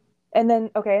 Okay. And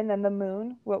then the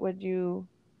moon, what would you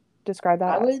describe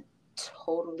that I as? would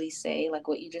totally say, like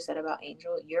what you just said about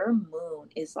Angel, your moon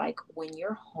is like when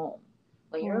you're home,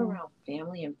 when you're Mm. around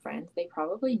family and friends, they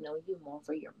probably know you more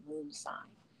for your moon sign.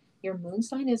 Your moon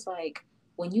sign is like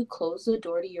when you close the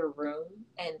door to your room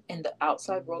and the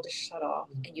outside world is shut off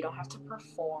and you don't have to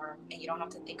perform and you don't have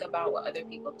to think about what other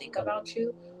people think about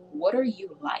you. What are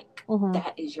you like? Hmm.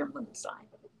 That is your moon sign.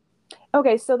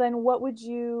 Okay, so then what would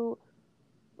you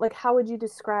like? How would you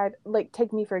describe, like,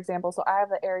 take me for example? So I have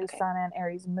the Aries Okay. sun and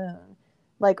Aries moon.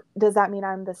 Like, does that mean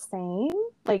I'm the same?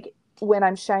 Like, when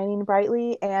I'm shining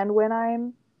brightly and when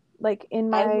I'm like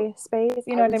in I w- my space,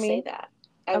 you I know what I would say mean? that.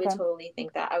 I would Okay. totally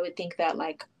think that. I would think that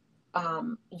like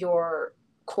your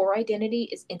core identity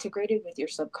is integrated with your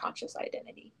subconscious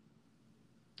identity.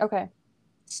 Okay.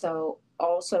 So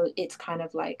also it's kind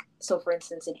of like, so for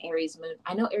instance in Aries moon,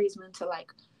 I know Aries moon to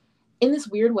like in this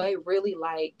weird way really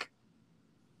like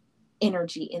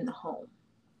energy in the home.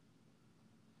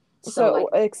 So So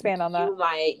like expand on that.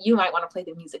 you might want to play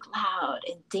the music loud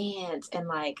and dance and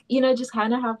like, you know, just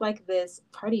kind of have like this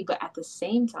party, but at the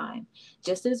same time,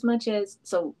 just as much as,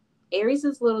 so Aries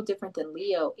is a little different than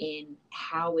Leo in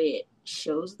how it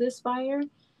shows this fire,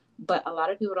 but a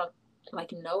lot of people don't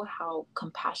like know how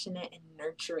compassionate and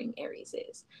nurturing Aries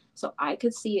is. So I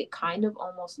could see it kind of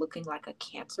almost looking like a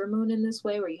Cancer moon in this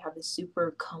way, where you have this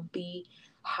super comfy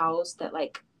house that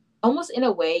like almost in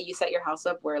a way you set your house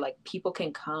up where like people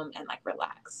can come and like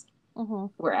relax. Hmm.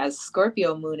 Whereas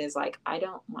Scorpio moon is like, I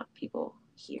don't want people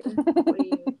here. What are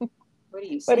you What are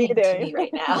you saying to doing? me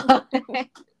right now?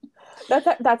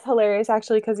 That's hilarious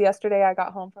actually, because yesterday I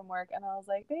got home from work and I was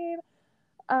like, babe,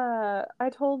 I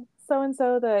told so and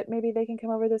so that maybe they can come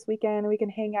over this weekend and we can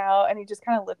hang out, and he just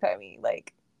kind of looked at me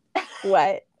like,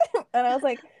 what? And I was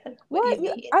like, What do what? you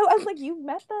mean? I was like, you've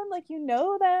met them, like, you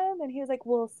know them? And he was like,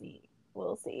 we'll see,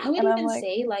 we'll I see. would And I'm even like,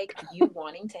 say like you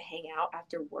wanting to hang out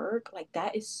after work, like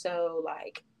that is so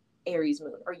like Aries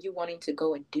moon. Or you wanting to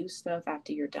go and do stuff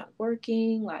after you're done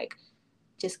working, like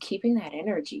just keeping that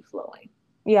energy flowing.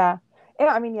 yeah. Yeah,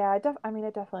 I mean, yeah, I mean,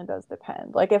 it definitely does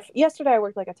depend. Like, if yesterday I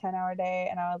worked like a 10-hour day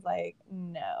and I was like,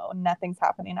 no, nothing's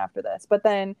happening after this. But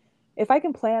then if I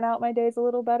can plan out my days a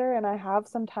little better and I have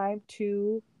some time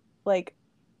to like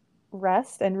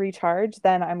rest and recharge,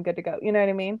 then I'm good to go. You know what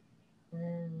I mean?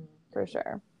 Mm. For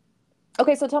sure.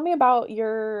 Okay, so tell me about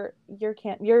your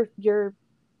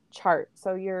chart.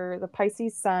 So you're the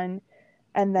Pisces sun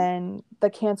and then the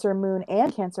Cancer moon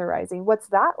and Cancer rising. What's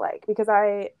that like? Because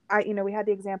we had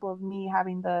the example of me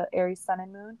having the Aries sun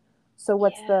and moon. So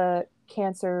what's Yeah. the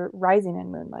Cancer rising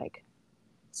and moon like?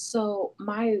 So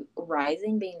my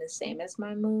rising being the same as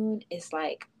my moon is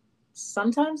like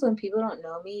sometimes when people don't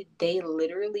know me, they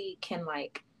literally can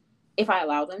like if I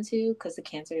allow them to, because the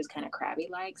Cancer is kind of crabby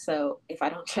like. So if I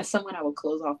don't trust someone, I will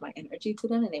close off my energy to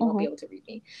them and they won't be Hmm. able to read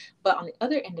me. But on the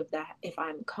other end of that, if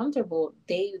I'm comfortable,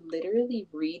 they literally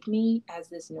read me as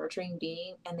this nurturing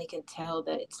being and they can tell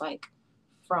that it's like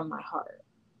from my heart.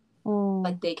 Mm.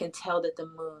 Like they can tell that the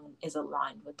moon is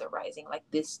aligned with the rising. Like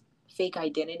this fake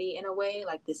identity in a way,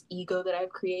 like this ego that I've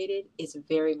created is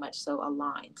very much so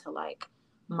aligned to like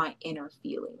my inner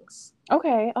feelings.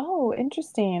 Okay. Oh,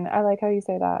 interesting. I like how you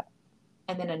say that.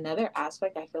 And then another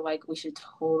aspect I feel like we should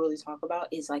totally talk about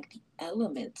is like the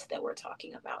elements that we're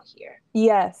talking about here.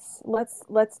 Yes,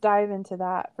 let's dive into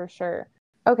that for sure.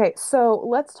 Okay, so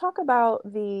let's talk about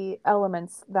the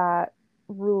elements that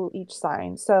rule each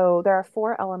sign. So there are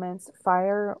four elements: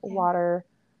 fire, Okay. water,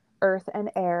 earth,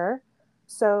 and air.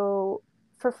 So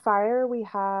for fire, we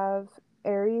have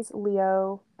Aries,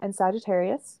 Leo, and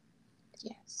Sagittarius.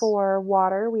 Yes. For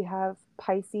water, we have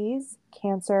Pisces,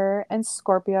 Cancer, and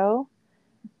Scorpio.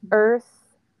 Mhm.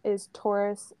 Earth is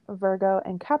Taurus, Virgo,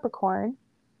 and Capricorn.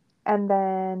 And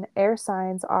then air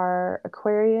signs are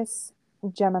Aquarius,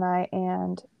 Gemini,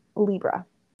 and Libra.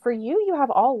 For you, you have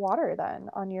all water then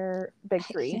on your big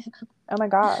three. Oh my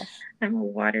gosh. I'm a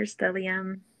water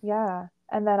stellium. Yeah.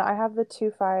 And then I have the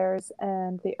two fires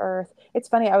and the earth. It's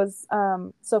funny, I was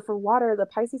so for water, the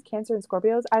Pisces, Cancer, and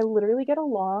Scorpios, I literally get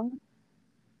along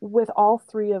with all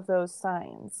three of those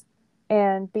signs.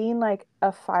 And being like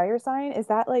a fire sign, is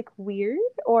that like weird,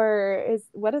 or is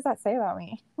what does that say about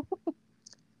me?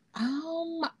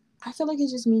 Um, I feel like it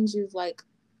just means you've like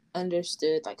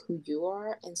understood like who you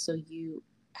are, and so you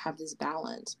have this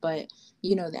balance. But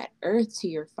you know that earth to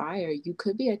your fire, you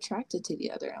could be attracted to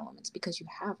the other elements because you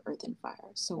have earth and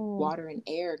fire. So Mm, water and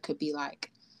air could be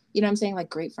like, you know what I'm saying, like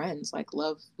great friends, like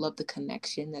love the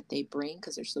connection that they bring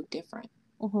because they're so different.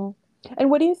 mhm.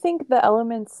 And what do you think the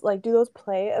elements like? Do those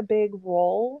play a big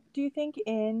role, do you think,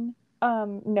 in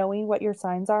knowing what your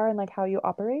signs are and like how you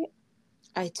operate?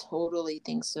 I totally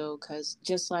think so because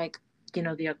just like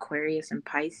the Aquarius and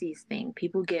Pisces thing.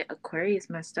 People get Aquarius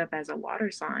messed up as a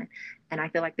water sign. And I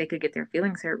feel like they could get their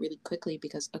feelings hurt really quickly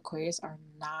because Aquarius are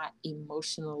not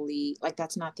emotionally, like,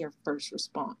 that's not their first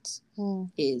response,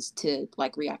 is to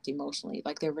like react emotionally.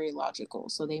 Like, they're very logical.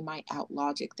 So they might out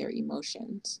logic their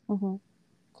emotions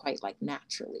quite like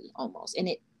naturally almost. And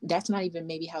that's not even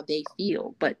maybe how they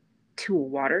feel, but to a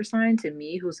water sign, to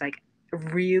me, who's like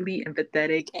really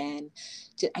empathetic and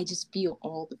I just feel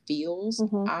all the feels.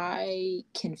 I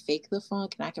can fake the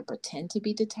funk and I can pretend to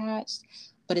be detached,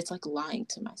 but it's like lying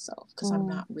to myself because I'm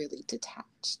not really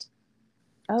detached.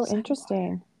 Oh,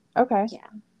 interesting. Okay. Yeah.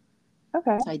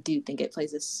 Okay. So I do think it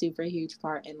plays a super huge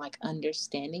part in like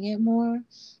understanding it more.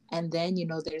 And then,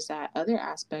 there's that other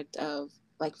aspect of,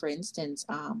 like, for instance,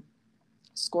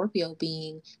 Scorpio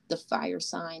being the fire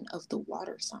sign of the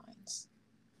water signs.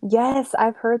 Yes,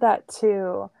 I've heard that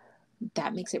too.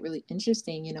 That makes it really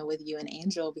interesting, with you and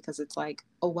Angel, because it's like,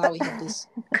 oh wow, we have this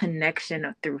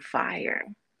connection through fire.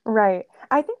 Right.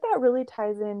 I think that really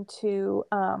ties into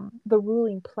the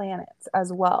ruling planets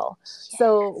as well.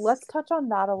 So let's touch on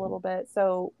that a little bit.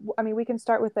 So, I mean, we can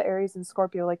start with the Aries and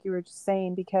Scorpio, like you were just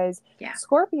saying, because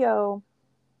Scorpio.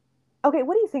 Okay,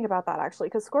 what do you think about that actually?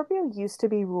 Because Scorpio used to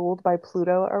be ruled by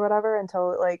Pluto or whatever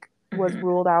until it like was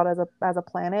ruled out as a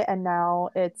planet, and now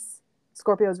it's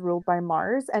Scorpio is ruled by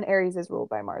Mars, and Aries is ruled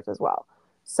by Mars as well.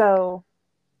 So,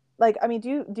 like, I mean,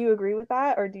 do you agree with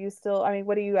that, or do you still? I mean,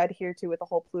 what do you adhere to with the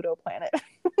whole Pluto planet?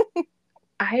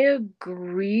 I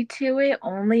agree to it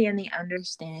only in the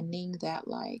understanding that,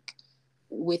 like,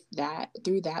 with that,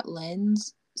 through that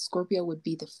lens, Scorpio would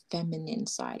be the feminine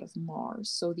side of Mars.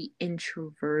 So the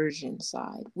introversion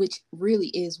side, which really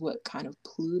is what kind of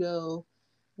Pluto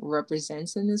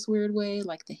represents in this weird way,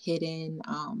 like the hidden,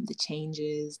 the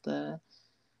changes,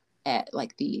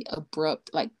 like the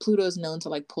abrupt, like Pluto's known to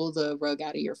like pull the rug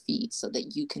out of your feet so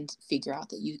that you can figure out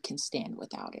that you can stand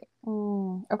without it.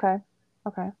 Okay.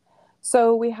 Okay.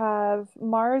 So we have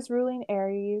Mars ruling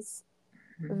Aries,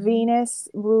 Venus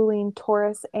ruling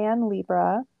Taurus and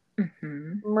Libra,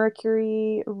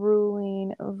 Mercury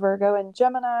ruling Virgo and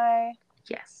Gemini.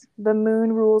 Yes. The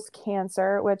moon rules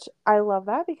Cancer, which I love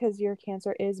that because your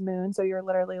Cancer is moon. So you're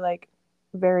literally like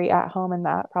very at home in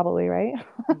that, probably, right?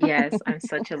 Yes, I'm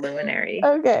such a luminary.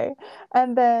 Okay.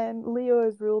 And then Leo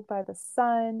is ruled by the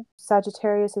sun.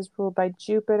 Sagittarius is ruled by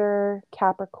Jupiter.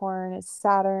 Capricorn is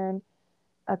Saturn.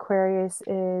 Aquarius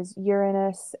is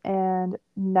Uranus. And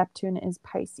Neptune is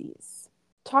Pisces.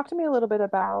 Talk to me a little bit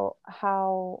about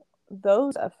how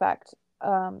those affect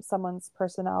someone's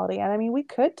personality. And I mean, we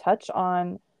could touch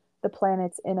on the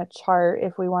planets in a chart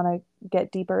if we want to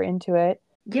get deeper into it.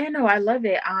 Yeah, no, I love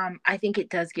it. I think it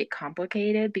does get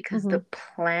complicated because the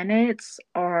planets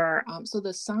are, so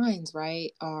the signs,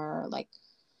 right, are like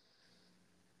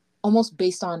almost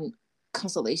based on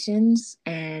constellations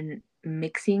and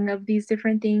mixing of these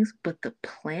different things, but the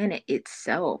planet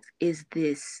itself is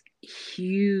this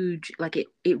huge, like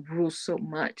it rules so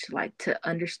much. Like, to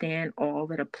understand all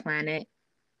that a planet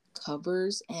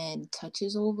covers and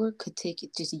touches over could take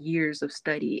just years of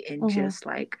study. And just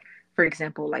like, for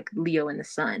example, like Leo and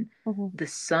the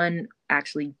sun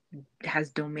actually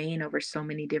has domain over so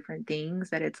many different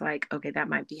things that it's like, okay, that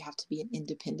might have to be an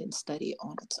independent study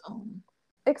on its own.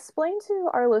 Explain to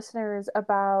our listeners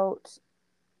about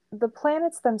the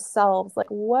planets themselves. Like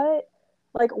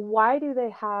why do they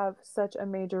have such a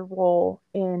major role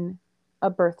in a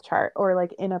birth chart or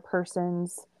like in a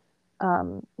person's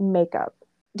makeup?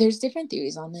 There's different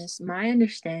theories on this. My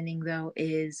understanding, though,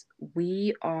 is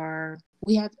we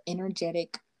have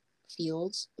energetic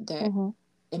fields that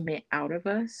emit out of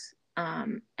us.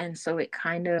 And so it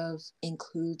kind of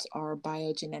includes our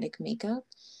biogenetic makeup.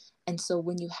 And so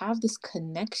when you have this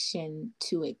connection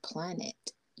to a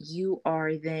planet, you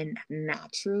are then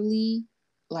naturally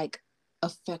like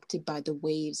affected by the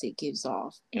waves it gives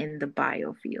off in the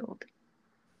biofield.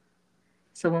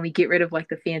 So when we get rid of like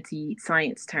the fancy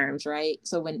science terms, right?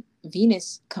 So when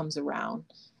Venus comes around,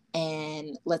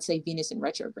 and let's say Venus in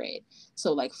retrograde,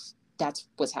 so like that's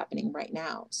what's happening right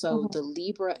now. So the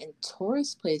Libra and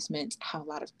Taurus placements have a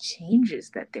lot of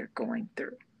changes that they're going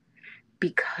through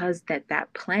because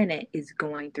that planet is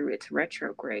going through its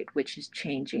retrograde, which is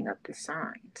changing up the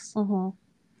signs.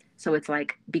 So it's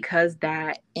like, because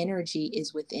that energy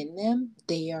is within them,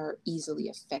 they are easily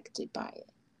affected by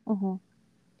it.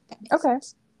 Okay.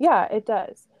 Sense. Yeah, it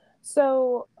does.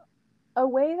 So a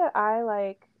way that I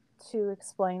like to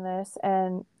explain this,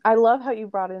 and I love how you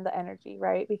brought in the energy,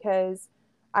 right? Because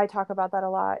I talk about that a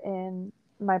lot in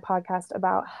my podcast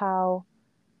about how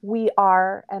we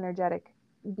are energetic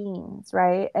beings,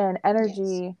 right? And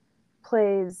energy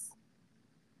plays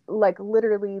like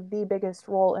literally the biggest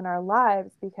role in our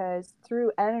lives because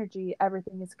through energy,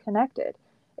 everything is connected.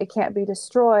 It can't be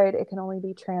destroyed, it can only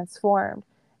be transformed.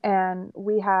 And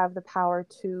we have the power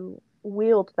to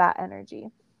wield that energy.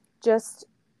 Just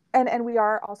and we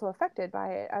are also affected by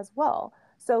it as well.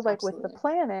 So like with the Absolutely.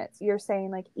 planets, you're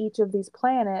saying like each of these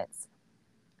planets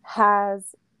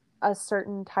has a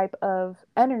certain type of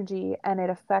energy and it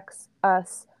affects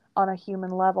us on a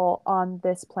human level on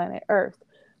this planet Earth.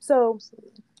 So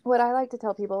Absolutely. what I like to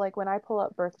tell people, like when I pull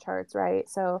up birth charts, right?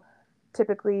 So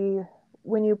typically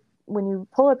when you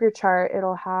pull up your chart,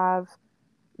 it'll have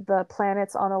the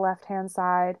planets on the left hand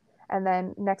side, and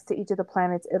then next to each of the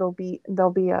planets, there'll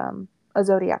be a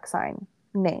zodiac sign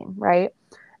name, right?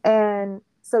 And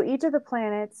so each of the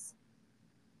planets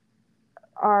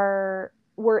are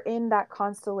were in that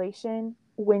constellation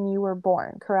when you were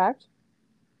born, correct?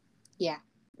 Yeah.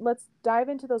 Let's dive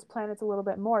into those planets a little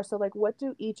bit more. So, like, what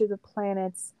do each of the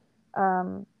planets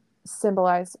um,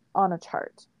 symbolize on a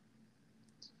chart?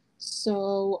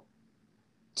 So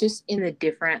just in the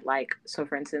different, like, so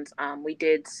for instance, we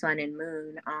did sun and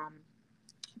moon.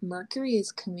 Mercury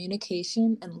is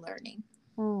communication and learning.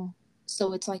 Mm,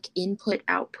 So it's like input,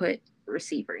 output,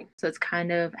 receiver. So it's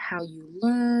kind of how you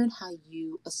learn, how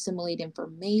you assimilate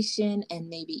information, and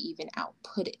maybe even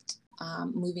output it.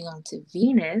 Moving on to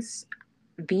Venus.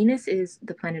 Venus is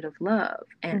the planet of love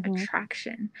and hmm.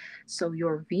 attraction. So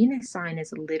your Venus sign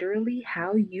is literally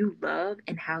how you love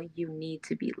and how you need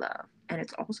to be loved. And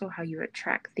it's also how you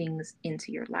attract things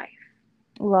into your life.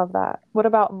 Love that. What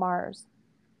about Mars?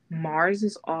 Mars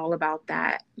is all about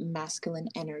that masculine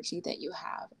energy that you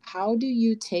have. How do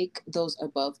you take those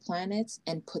above planets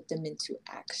and put them into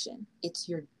action? It's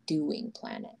your doing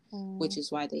planet, which Mm, is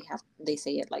why they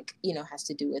say it like, has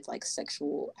to do with like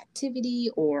sexual activity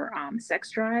or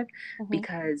sex drive, hmm.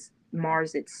 because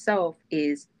Mars itself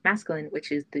is masculine,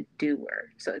 which is the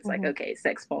doer. So it's like, Hmm. okay,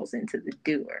 sex falls into the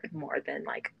doer more than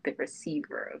like the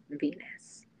receiver of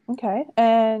Venus. Okay.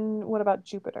 And what about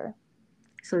Jupiter?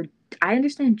 So I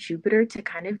understand Jupiter to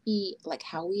kind of be like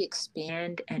how we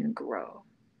expand and grow.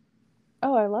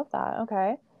 Oh, I love that.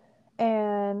 Okay.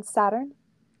 And Saturn?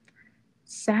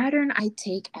 Saturn, I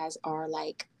take as our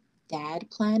like dad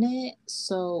planet.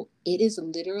 So it is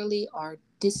literally our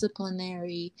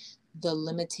disciplinary, the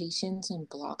limitations and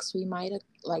blocks we might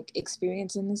like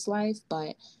experience in this life,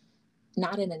 but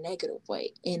not in a negative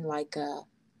way, in like a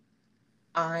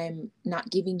I'm not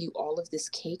giving you all of this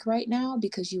cake right now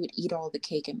because you would eat all the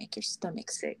cake and make your stomach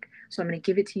sick. So I'm going to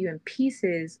give it to you in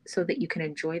pieces so that you can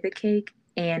enjoy the cake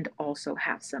and also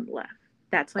have some left.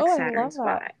 That's like Oh, I love Saturn's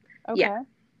that. vibe. Yeah.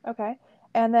 Okay. Okay.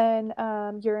 And then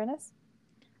Uranus?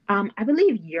 I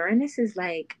believe Uranus is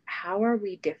like, how are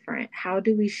we different? How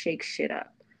do we shake shit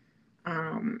up?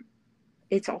 Um,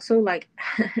 it's also like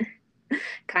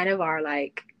kind of our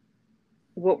like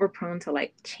what we're prone to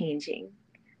like changing.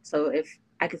 So if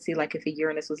I could see like if a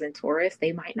Uranus was in Taurus,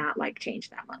 they might not like change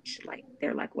that much. Like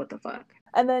they're like, what the fuck?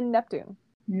 And then Neptune.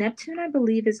 Neptune, I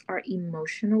believe, is our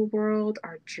emotional world,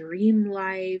 our dream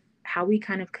life, how we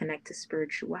kind of connect to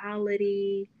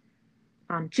spirituality.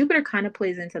 Jupiter kind of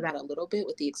plays into that a little bit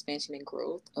with the expansion and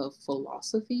growth of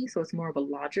philosophy. So it's more of a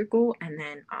logical. And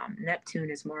then Neptune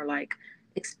is more like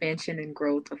expansion and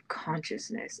growth of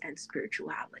consciousness and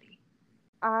spirituality.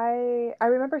 I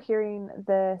remember hearing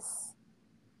this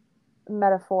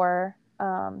metaphor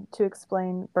to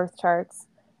explain birth charts,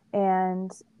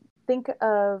 and think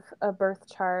of a birth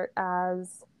chart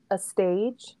as a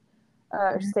stage,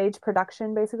 Mhm. stage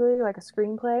production, basically like a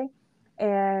screenplay,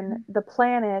 and the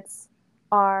planets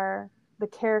are the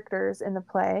characters in the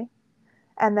play,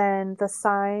 and then the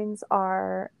signs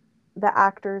are the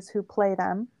actors who play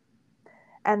them,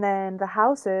 and then the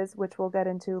houses, which we'll get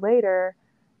into later,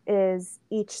 is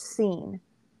each scene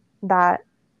that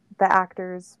the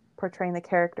actors portraying the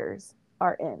characters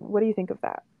are in. What do you think of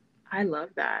that? I love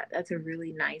that. That's a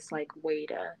really nice like way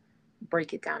to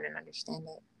break it down and understand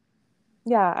it.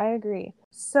 Yeah, I agree.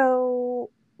 So,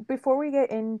 before we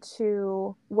get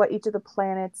into what each of the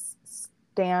planets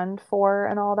stand for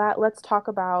and all that, let's talk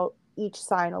about each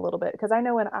sign a little bit because I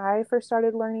know when I first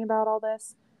started learning about all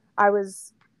this, I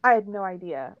was I had no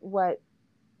idea what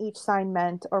each sign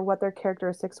meant or what their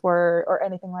characteristics were or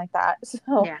anything like that.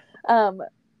 So, Yeah. um,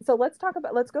 so let's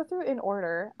go through in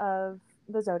order of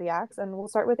the zodiacs, and we'll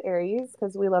start with Aries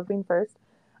because we love being first.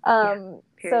 Yeah. So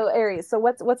Period. Aries. So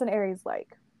what's an Aries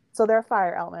like? So they're a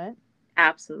fire element.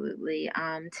 Absolutely.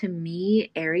 To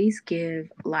me, Aries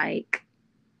give like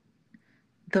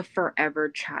the forever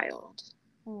child.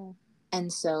 Hmm.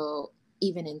 And so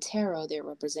even in tarot, they're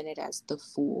represented as the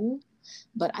Fool.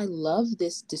 But I love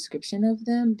this description of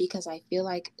them because I feel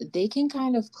like they can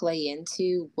kind of play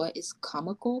into what is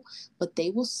comical, but they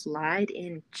will slide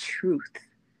in truth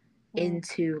Mm.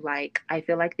 into, like, I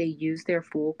feel like they use their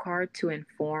Fool card to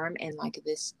inform in like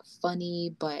this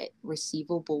funny but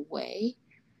receivable way.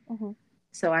 Hmm.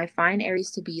 So I find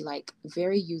Aries to be like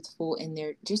very youthful in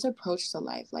their just approach to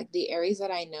life. Like the Aries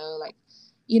that I know, like,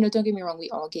 don't get me wrong, we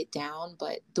all get down,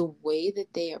 but the way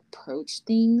that they approach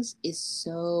things is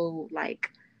so like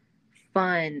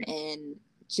fun and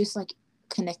just like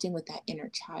connecting with that inner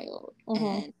child. Hmm.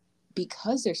 And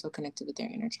because they're so connected with their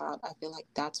inner child, I feel like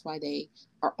that's why they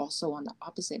are also on the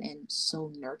opposite end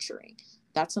so nurturing.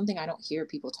 That's something I don't hear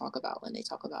people talk about when they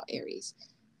talk about Aries.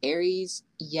 Aries,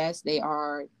 yes, they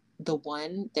are the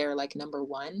one, they're like number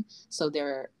one. So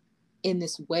they're in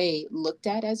this way looked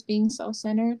at as being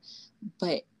self-centered,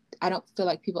 but I don't feel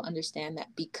like people understand that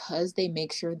because they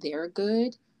make sure they're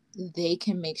good, they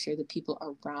can make sure the people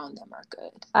around them are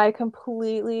good. I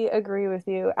completely agree with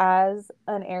you. As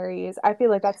an Aries, I feel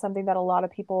like Yeah. that's something that a lot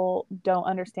of people don't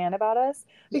understand about us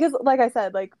Yeah. because, like I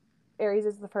said, like Aries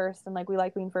is the first, and like we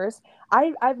like being first.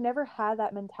 I've never had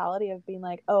that mentality of being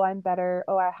like, oh, I'm better.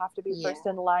 Oh, I have to be Yeah. first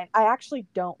in line. I actually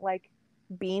don't like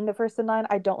being the first in line.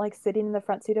 I don't like sitting in the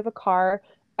front seat of a car.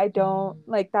 I don't Mm.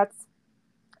 like that's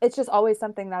it's just always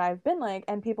something that I've been like,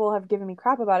 and people have given me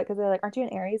crap about it because they're like, aren't you an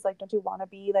Aries? Like, don't you want to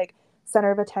be like center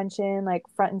of attention, like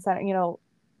front and center,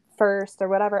 first or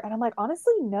whatever? And I'm like,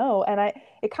 honestly, no. And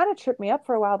it kind of tripped me up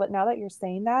for a while, but now that you're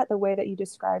saying that, the way that you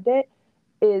described it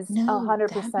is a No, hundred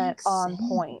that percent makes on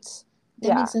point. sense. That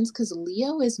Yeah. makes sense because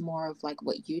Leo is more of like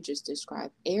what you just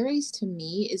described. Aries to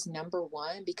me is number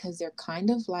one because they're kind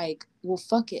of like, well,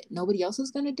 fuck it. Nobody else is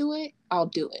going to do it. I'll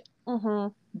do it. Mm-hmm.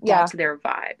 Yeah. That's their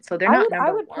vibe. So they're not I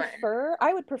number would one.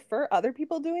 prefer other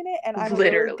people doing it, and I'm a really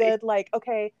Literally. good like,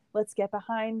 okay, let's get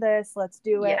behind this, let's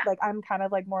do it. Yeah. Like I'm kind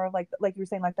of like more of like you were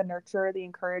saying, like the nurturer, the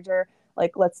encourager,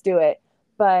 like let's do it.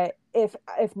 But if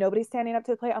nobody's standing up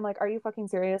to the plate, I'm like, are you fucking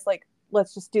serious? Like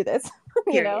let's just do this,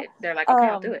 you know? Period. They're like, okay,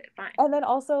 I'll do Um it. Fine. and then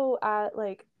also at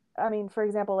like, I mean, for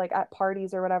example, like at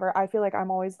parties or whatever, I feel like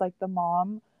I'm always like the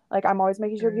mom. Like I'm always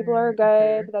making sure people are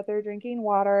Mm-hmm. good, that they're drinking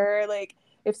water. Like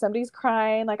if somebody's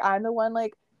crying, like I'm the one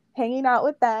like hanging out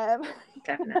with them.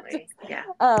 Definitely. Just, Yeah.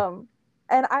 um,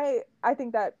 and I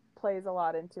think that plays a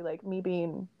lot into like me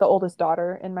being the oldest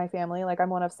daughter in my family. Like I'm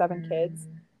one of seven kids,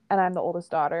 Mm. and I'm the oldest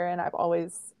daughter, and I've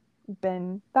always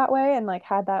been that way and like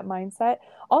had that mindset.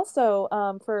 Also,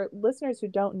 for listeners who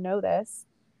don't know this,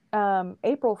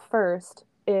 April 1st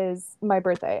is my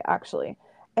birthday actually,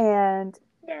 and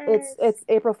Yes. it's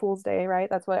April Fool's Day, right?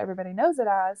 That's what everybody knows it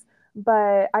as.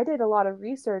 But I did a lot of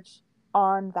research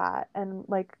on that, and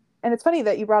like, and it's funny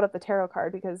that you brought up the tarot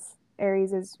card because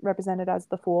Aries is represented as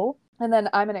the Fool, and then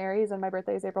I'm an Aries, and my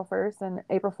birthday is April 1st and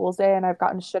April Fool's Day, and I've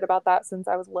gotten shit about that since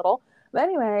I was little. But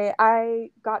anyway,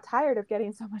 I got tired of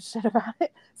getting so much shit about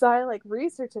it, so I like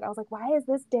researched it. I was like, why is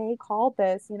this day called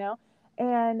this?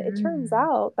 And it turns Mm.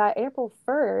 out that April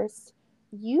 1st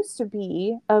used to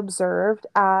be observed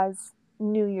as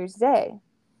New Year's Day.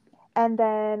 And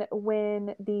then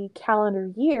when the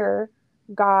calendar year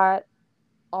got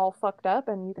all fucked up,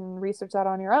 and you can research that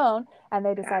on your own, and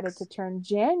they decided to Facts. turn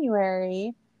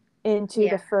January into the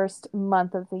Yeah. first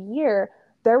month of the year,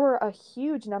 there were a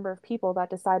huge number of people that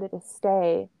decided to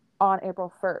stay on April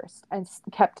 1st and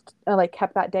kept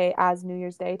that day as New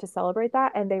Year's Day to celebrate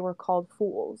that, and they were called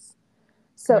fools.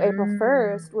 So April Mm.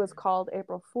 1st was called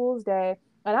April Fool's Day.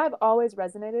 And I've always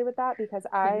resonated with that because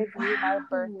I view my Wow.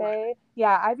 birthday,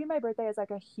 yeah, I view my birthday as like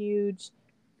a huge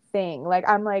thing. Like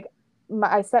I'm like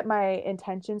I set my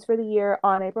intentions for the year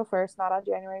on April 1st, not on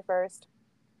January 1st.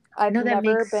 I've No, that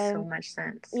never makes so been much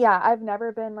sense. Yeah, I've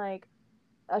never been like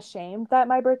ashamed that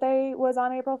my birthday was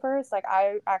on April 1st. Like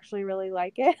I actually really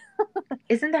like it.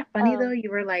 Isn't that funny though? um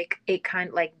You were like, it kind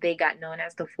of like they got known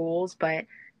as the fools, but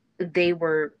they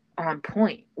were on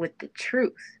point with the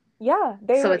truth. yeah,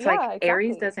 they So were, it's like yeah,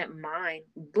 Aries exactly. doesn't mind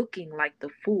looking like the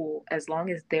fool as long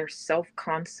as their self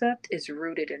concept is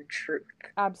rooted in truth.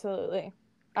 Absolutely.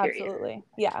 Period. Absolutely.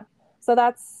 Yeah. So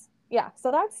that's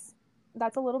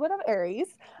a little bit of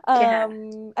Aries. Yeah.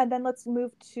 And then let's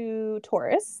move to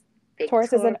Taurus. Big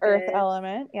Taurus is an earth Taurus.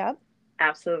 element. Yep.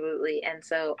 Absolutely. And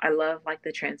so I love like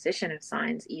the transition of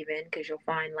signs, even because you'll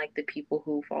find like the people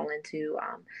who fall into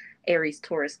Aries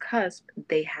Taurus cusp,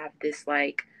 they have this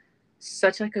like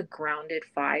such like a grounded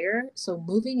fire. So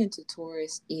moving into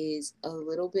Taurus is a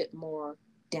little bit more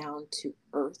down to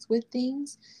earth with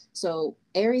things. So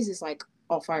Aries is like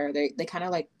all fire. They kind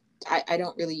of like I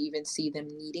don't really even see them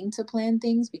needing to plan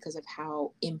things because of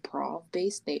how improv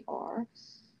based they are.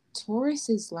 Taurus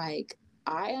is like,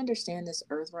 I understand this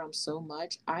earth realm so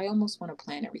much, I almost want to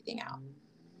plan everything out.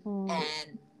 Mm.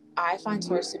 And I find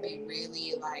Taurus to be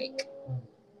really like,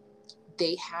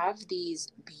 they have these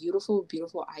beautiful,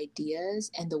 beautiful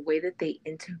ideas, and the way that they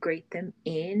integrate them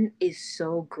in is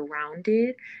so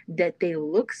grounded that they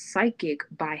look psychic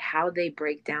by how they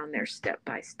break down their step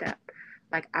by step.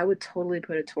 Like, I would totally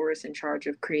put a Taurus in charge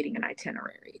of creating an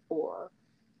itinerary or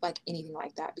like anything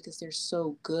like that because they're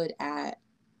so good at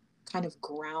kind of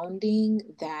grounding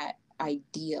that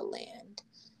idea land.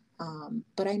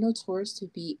 But I know Taurus to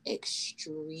be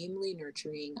extremely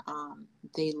nurturing.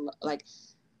 They like,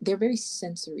 they're very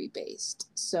sensory based.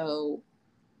 So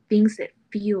things that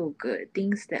feel good,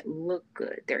 things that look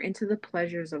good. They're into the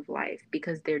pleasures of life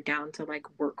because they're down to like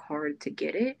work hard to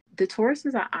get it. The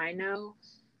Tauruses that I know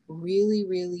really,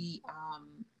 really,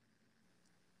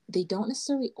 they don't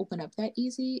necessarily open up that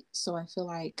easy. So I feel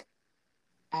like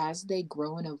as they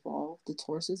grow and evolve, the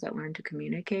Tauruses that learn to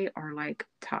communicate are like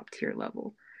top tier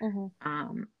level.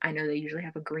 Mm-hmm. I know they usually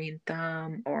have a green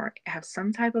thumb or have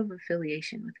some type of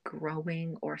affiliation with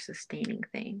growing or sustaining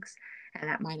things. And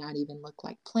that might not even look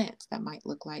like plants, that might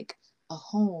look like a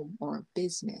home or a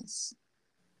business.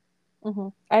 Mm-hmm.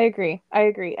 I agree. I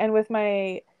agree. And with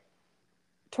my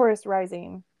Taurus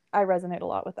rising, I resonate a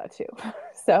lot with that too.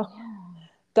 So Yeah.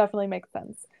 definitely makes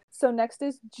sense. So next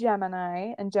is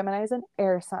Gemini, and Gemini is an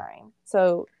air sign.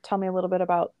 So tell me a little bit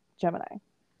about Gemini.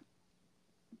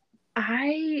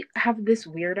 I have this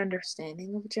weird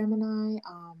understanding of Gemini.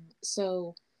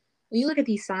 So when you look at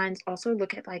these signs, also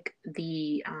look at like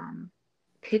the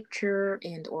picture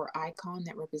and or icon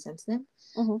that represents them.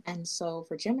 Mm-hmm. And so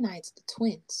for Gemini, it's the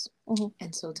twins. Mm-hmm.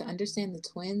 And so to understand the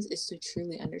twins is to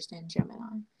truly understand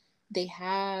Gemini. They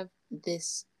have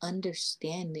this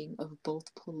understanding of both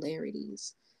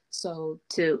polarities. So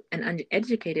to an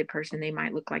uneducated person, they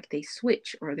might look like they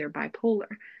switch or they're bipolar,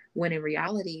 when in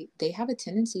reality, they have a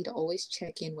tendency to always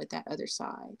check in with that other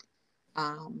side.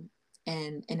 Um,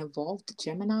 and an evolved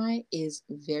Gemini is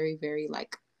very, very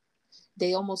like,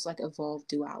 they almost like evolve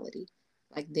duality.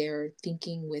 Like they're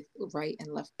thinking with right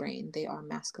and left brain. They are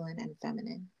masculine and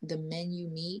feminine. The men you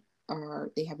meet are,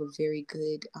 they have a very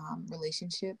good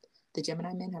relationship. The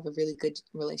Gemini men have a really good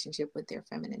relationship with their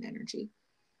feminine energy.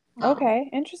 Um, Okay,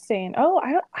 interesting. Oh,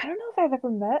 I don't know if I've ever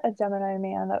met a Gemini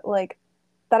man that like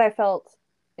that I felt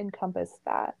encompassed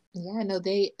that. yeah, no,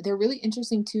 they're really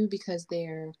interesting too because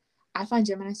they're, I find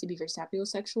Geminis to be very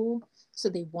sapiosexual, so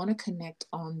they want to connect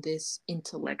on this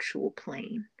intellectual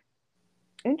plane.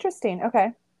 Interesting.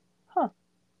 Okay. Huh.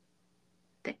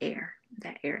 The air,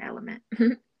 that air element.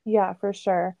 Yeah, for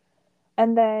sure.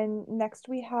 And then next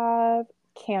we have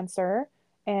Cancer.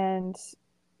 And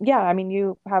yeah, I mean,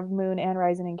 you have moon and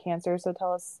rising in Cancer. So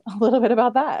tell us a little bit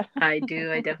about that. I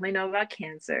do. I definitely know about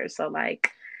Cancer. So,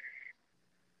 like,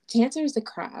 Cancer is the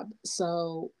crab.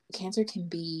 So, Cancer can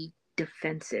be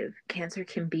defensive. Cancer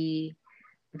can be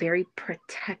very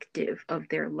protective of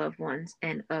their loved ones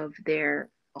and of their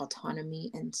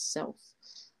autonomy and self.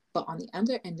 But on the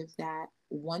other end of that,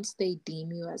 once they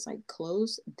deem you as like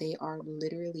close, they are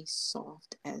literally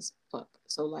soft as fuck.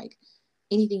 So, like,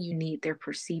 anything you need, they're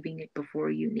perceiving it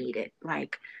before you need it.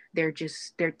 Like, they're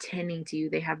tending to you.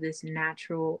 They have this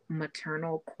natural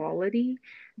maternal quality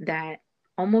that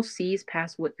almost sees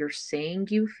past what you're saying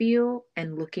you feel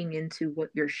and looking into what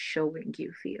you're showing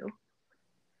you feel.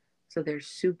 So they're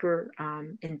super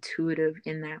intuitive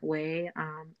in that way.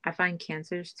 I find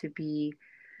cancers to be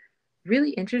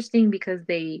really interesting because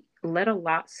they let a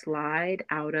lot slide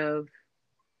out of,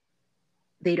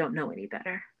 they don't know any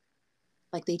better.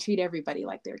 Like, they treat everybody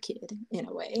like their kid in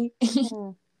a way.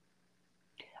 Hmm.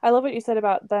 I love what you said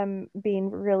about them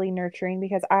being really nurturing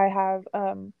because I have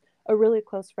a really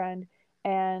close friend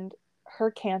and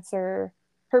her Cancer,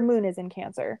 her moon is in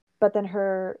Cancer, but then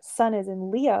her sun is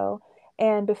in Leo.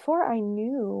 And before I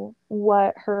knew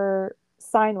what her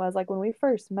sign was, like when we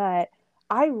first met,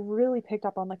 I really picked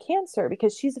up on the Cancer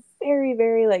because she's very,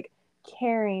 very like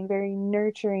caring, very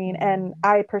nurturing. And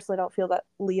I personally don't feel that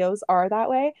Leos are that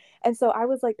way. And so I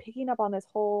was like picking up on this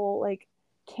whole like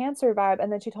Cancer vibe.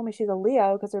 And then she told me she's a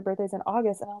Leo because her birthday's in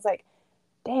August. And I was like,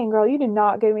 dang, girl, you did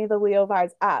not give me the Leo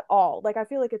vibes at all. Like, I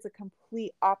feel like it's a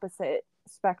complete opposite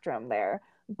spectrum there.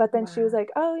 But then she was Wow. like,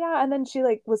 oh, yeah. And then she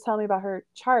like was telling me about her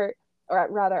chart, or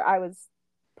rather, I was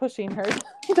pushing her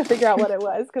to figure out what it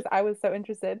was because I was so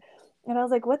interested. And I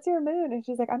was like, what's your moon? And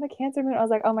she's like, I'm a Cancer moon. I was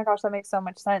like, oh my gosh, that makes so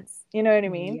much sense. You know what I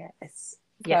mean? Yes.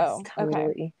 Yes, So, okay.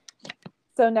 totally.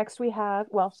 So next we have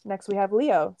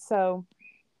Leo. So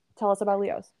tell us about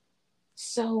Leos.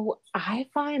 So I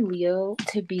find Leo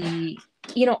to be,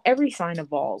 every sign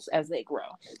evolves as they grow.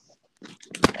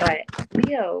 But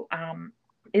Leo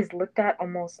is looked at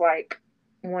almost like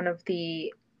one of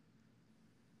the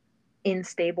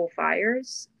unstable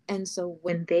fires. And so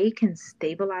when they can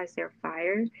stabilize their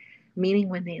fire, meaning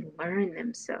when they learn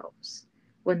themselves,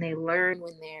 when they learn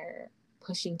when they're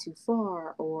pushing too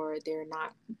far or they're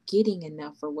not getting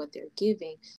enough for what they're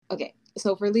giving. Okay,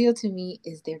 so for Leo to me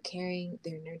is they're caring,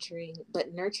 they're nurturing,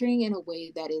 but nurturing in a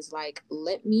way that is like,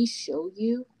 let me show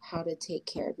you how to take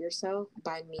care of yourself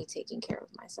by me taking care of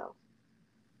myself.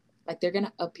 Like they're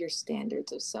gonna up your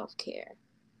standards of self-care.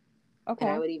 And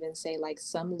I Okay. would even say, like,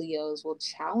 some Leos will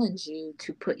challenge you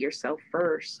to put yourself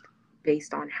first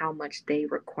based on how much they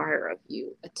require of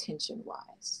you, attention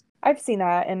wise. I've seen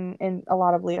that in a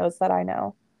lot of Leos that I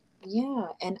know. Yeah.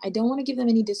 And I don't want to give them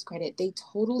any discredit. They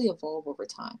totally evolve over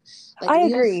time. Like, I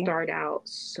Leos agree. start out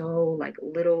so, like,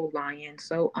 little lion,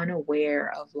 so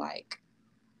unaware of, like,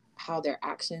 how their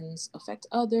actions affect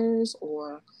others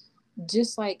or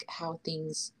just like how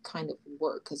things kind of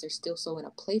work because they're still so in a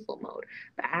playful mode.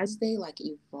 But as they like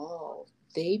evolve,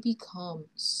 they become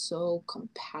so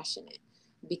compassionate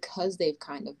because they've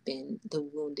kind of been the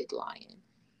wounded lion.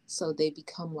 So they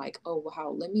become like, oh wow,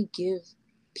 let me give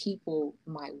people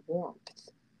my warmth.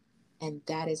 And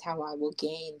that is how I will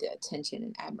gain the attention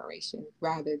and admiration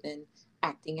rather than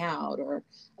acting out or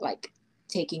like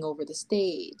taking over the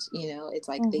stage. You know, it's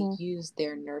like they Hmm. use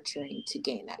their nurturing to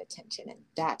gain that attention. And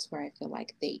that's where I feel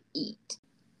like they eat.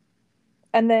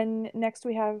 And then next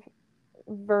we have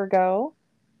Virgo.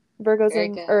 Virgo's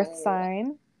an earth Virgo.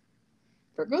 sign.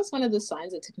 Virgo is one of the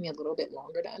signs that took me a little bit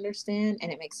longer to understand.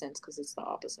 And it makes sense because it's the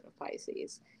opposite of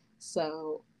Pisces.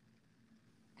 So,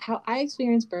 how I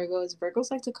experience Virgo is Virgos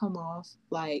like to come off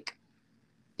like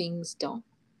things don't,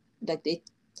 like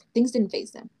things didn't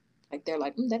phase them. Like they're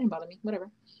like, that didn't bother me, whatever.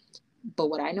 But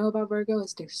what I know about Virgo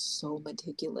is they're so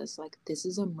meticulous. Like this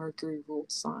is a Mercury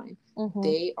ruled sign. Hmm.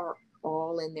 They are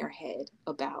all in their head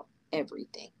about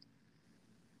everything.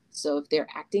 So if they're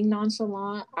acting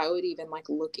nonchalant, I would even like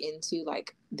look into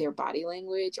like their body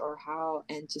language or how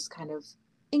and just kind of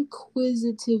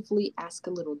inquisitively ask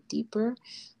a little deeper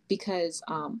because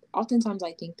oftentimes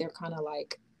I think they're kind of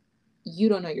like, you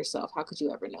don't know yourself. How could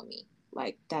you ever know me?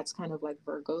 Like that's kind of like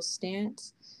Virgo's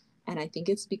stance. And I think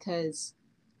it's because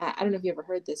I don't know if you ever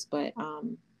heard this, but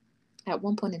at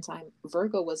one point in time,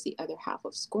 Virgo was the other half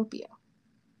of Scorpio.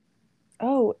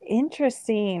 Oh,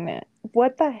 interesting.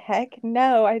 What the heck?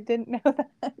 No, I didn't know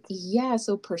that. Yeah,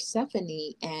 so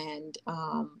Persephone and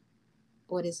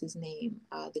what is his name?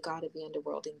 The god of the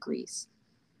underworld in Greece.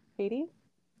 Hades?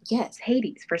 Yes,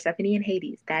 Hades, Persephone and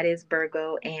Hades. That is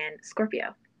Virgo and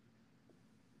Scorpio.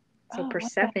 So Oh, what the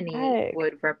Persephone heck?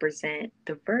 would represent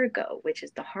the Virgo, which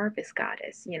is the harvest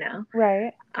goddess, you know?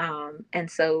 Right. And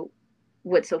so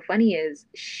what's so funny is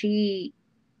she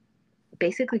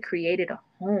basically created a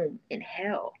home in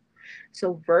hell.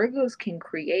 So Virgos can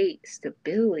create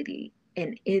stability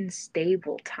in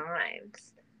unstable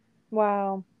times.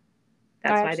 Wow. I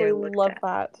That's why actually they're looked love at.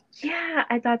 that. Yeah,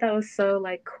 I thought that was so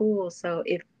like cool. So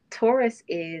if Taurus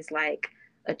is like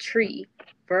a tree,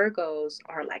 Virgos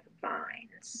are like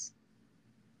vines,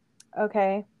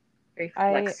 Okay. very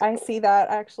I flexible. see that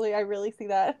actually. I really see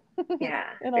that Yeah,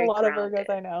 in a very lot of Virgos grounded.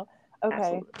 I know. Okay.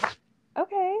 Absolutely.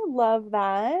 Okay, love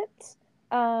that.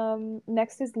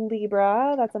 Next is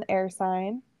Libra. That's an air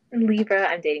sign. Libra,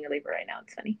 I'm dating a Libra right now.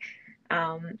 It's funny.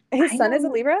 His I sun is a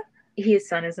know Libra? his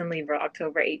sun is in Libra,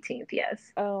 October 18th.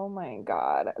 Yes. Oh my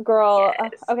God. Girl.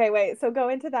 Yes. Okay, wait. So go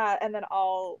into that and then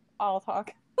I'll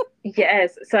talk.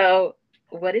 Yes. So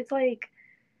what it's like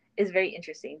is very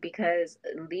interesting because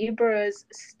Libras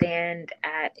stand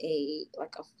at a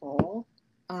like a fall.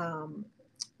 Um,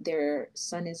 their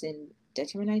sun is in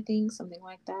detriment, I think, something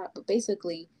like that. But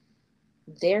basically,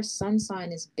 their sun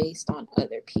sign is based on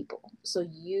other people. So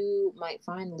you might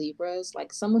find Libras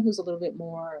like someone who's a little bit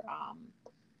more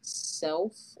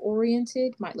self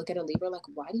oriented might look at a Libra like,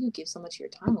 why do you give so much of your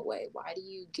time away? Why do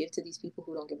you give to these people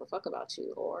who don't give a fuck about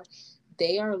you? Or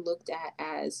they are looked at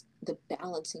as the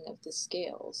balancing of the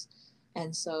scales.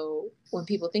 And so when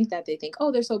people think that, they think,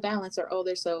 oh, they're so balanced or oh,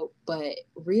 they're so, but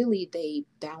really they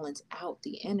balance out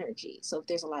the energy. So if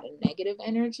there's a lot of negative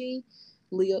energy,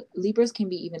 Libras can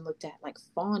be even looked at like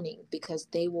fawning because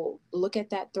they will look at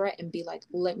that threat and be like,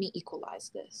 let me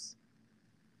equalize this.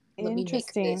 Let me make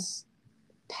Interesting. this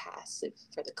passive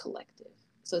for the collective.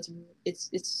 So it's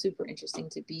super interesting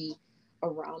to be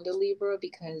around a Libra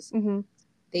because Hmm.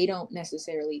 they don't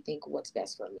necessarily think what's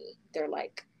best for me. They're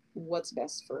like, what's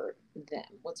best for them?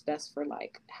 What's best for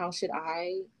like how should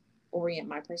I orient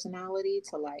my personality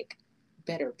to like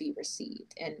better be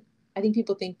received? And I think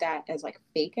people think that as like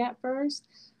fake at first,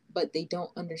 but they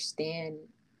don't understand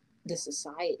the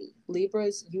society.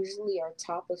 Libras usually are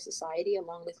top of society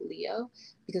along with Leo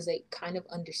because they kind of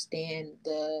understand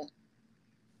the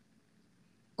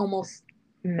almost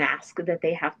mask that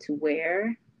they have to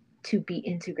wear to be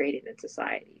integrated in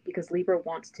society, because Libra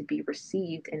wants to be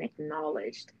received and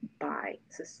acknowledged by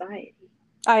society.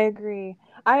 I agree.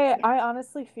 I Yeah. I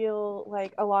honestly feel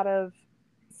like a lot of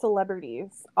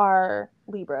celebrities are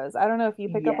Libras. I don't know if you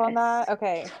pick up on that. Yes,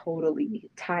 Okay.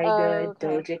 totally. Tyga, Okay.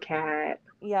 Doja Cat.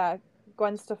 Yeah.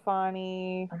 Gwen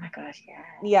Stefani. Oh my gosh, yes.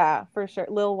 Yeah, for sure.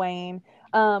 Lil Wayne.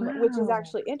 Which is Wow.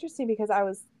 actually interesting because I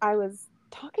was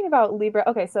talking about Libra.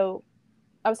 Okay, so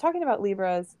I was talking about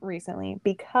Libras recently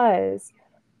because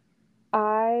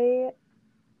I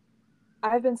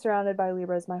I've been surrounded by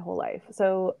Libras my whole life.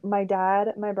 So my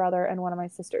dad, my brother, and one of my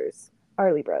sisters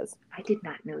are Libras. I did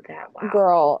not know that. Wow.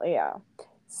 Girl, yeah.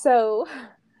 So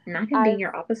Not him being I've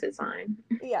your opposite sign.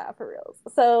 yeah, for reals.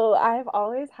 So I've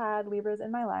always had Libras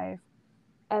in my life,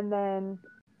 and then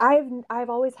I've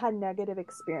always had negative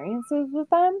experiences with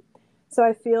them. So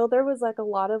I feel there was like a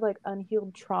lot of like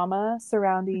unhealed trauma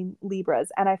surrounding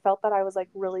Libras, and I felt that I was like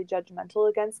really judgmental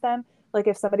against them. Like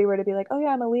if somebody were to be like, "Oh yeah,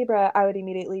 I'm a Libra," I would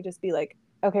immediately just be like,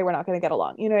 "Okay, we're not going to get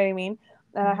along." You know what I mean?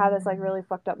 And I had this like Mm. really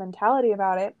fucked up mentality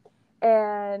about it.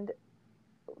 And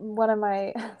one of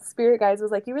my spirit guides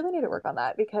was like, "You really need to work on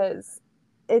that because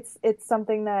it's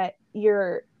something that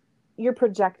you're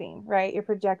projecting, right? You're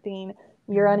projecting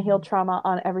your unhealed Mm. trauma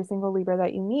on every single Libra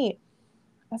that you meet."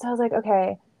 And so I was like,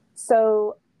 okay.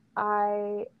 So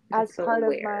I, as That's so part of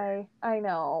aware. my, I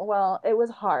know, well, it was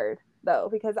hard though,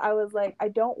 because I was like, I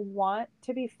don't want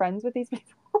to be friends with these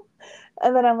people.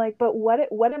 And then I'm like, but what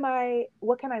can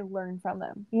I learn from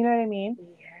them? You know what I mean?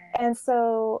 And Yes.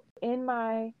 so in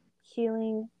my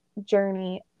healing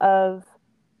journey of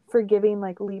forgiving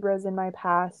like Libras in my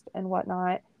past and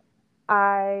whatnot,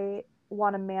 I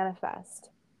want to manifest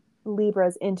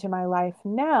Libras into my life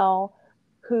now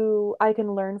who I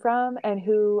can learn from and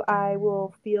who I Mm.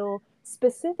 will feel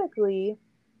specifically.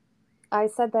 I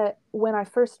said that when I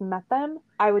first met them,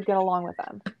 I would get along with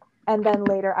them. And then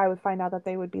later I would find out that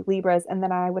they would be Libras. And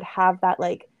then I would have that,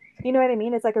 like, you know what I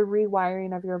mean? It's like a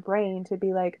rewiring of your brain to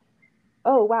be like,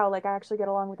 oh, wow, like I actually get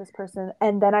along with this person.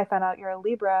 And then I found out you're a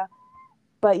Libra,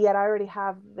 but yet I already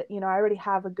have, I already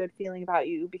have a good feeling about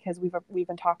you because we've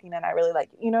been talking and I really like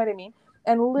you. You know what I mean?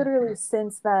 And literally Mhm.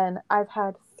 since then, I've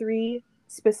had three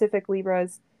specific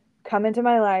Libras come into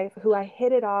my life who I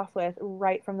hit it off with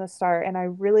right from the start, and I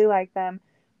really like them,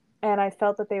 and I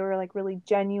felt that they were like really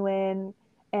genuine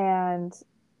and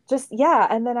just yeah.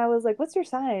 And then I was like, "What's your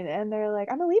sign?" And they're like,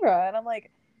 "I'm a Libra," and I'm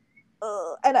like,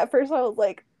 ugh. And at first I was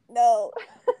like, no.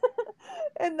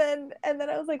 And then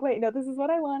I was like, wait, no, this is what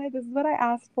I wanted. This is what I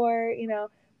asked for.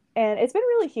 And it's been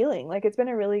really healing. Like it's been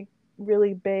a really,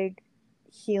 really big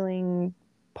healing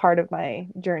part of my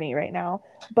journey right now.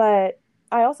 But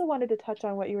I also wanted to touch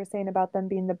on what you were saying about them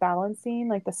being the balancing,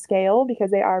 like the scale,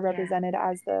 because they are Yeah. represented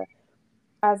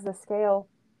as the scale.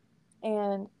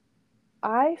 And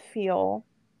I feel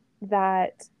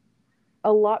that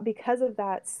a lot because of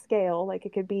that scale, like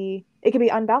it could be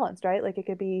unbalanced, right? Like it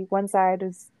could be one side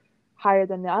is higher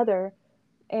than the other.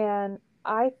 And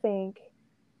I think,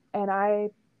 and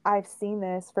I've seen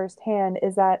this firsthand,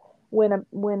 is that when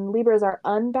Libras are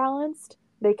unbalanced,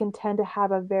 they can tend to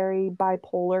have a very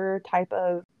bipolar type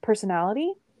of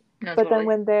personality. No, But then totally.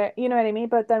 when they're, you know what I mean?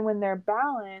 But then when they're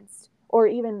balanced, or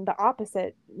even the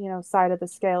opposite, side of the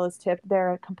scale is tipped,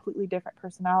 they're a completely different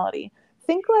personality.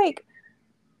 Think like,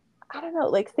 I don't know,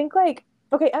 like think like,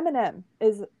 okay, Eminem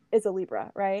is a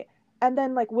Libra, right? And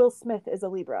then like Will Smith is a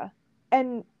Libra.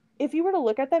 And if you were to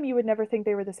look at them, you would never think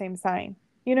they were the same sign.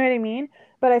 You know what I mean?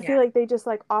 But I feel Yeah. like they just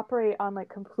like operate on like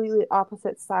completely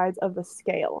opposite sides of the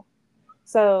scale.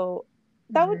 So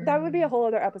that would be a Mm. whole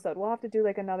other episode. We'll have to do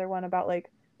like another one about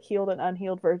like healed and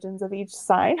unhealed versions of each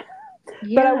sign.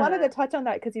 But I wanted to Yeah. touch on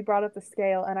that because you brought up the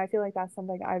scale, and I feel like that's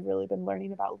something I've really been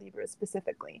learning about Libra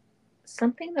specifically.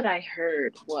 Something that I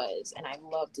heard was, and I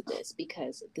loved this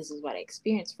because this is what I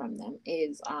experienced from them,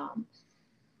 is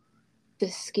the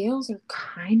scales are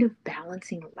kind of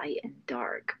balancing light and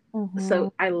dark. Mm-hmm.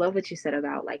 So I love what you said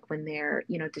about like when they're,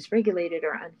 dysregulated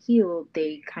or unhealed,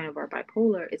 they kind of are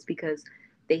bipolar. It's because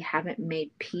they haven't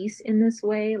made peace in this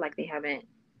way. Like they haven't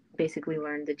basically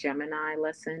learned the Gemini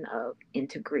lesson of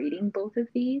integrating both of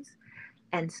these.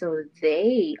 And so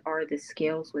they are the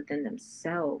scales within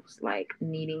themselves, like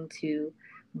needing to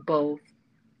both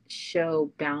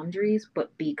show boundaries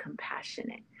but be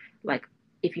compassionate. Like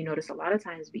if you notice, a lot of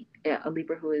times a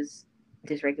Libra who is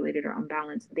dysregulated or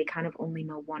unbalanced, they kind of only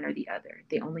know one or the other.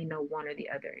 They only know one or the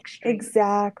other extreme.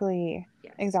 Exactly.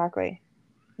 Yes. Exactly.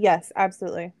 Yes,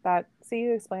 absolutely. That, see,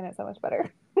 you explain it so much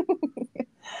better.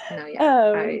 No, yeah.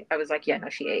 um, I was like, yeah, no,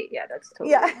 she ate. Yeah, that's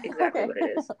yeah, totally exactly okay. what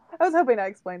it is. I was hoping I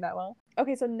explained that well.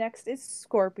 Okay, so next is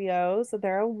Scorpio. So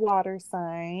they're a water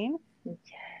sign.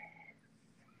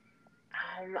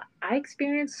 I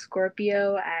experienced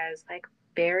Scorpio as like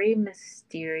very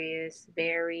mysterious,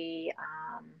 very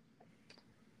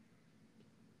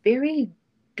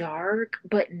dark,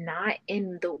 but not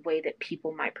in the way that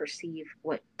people might perceive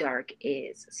what dark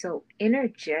is. So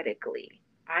energetically,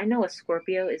 I know a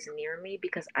Scorpio is near me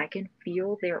because I can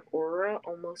feel their aura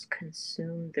almost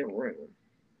consume the room.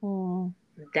 Hmm.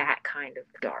 That kind of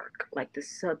dark. Like the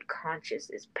subconscious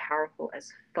is powerful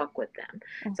as fuck with them.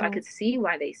 So I Mm-hmm. could see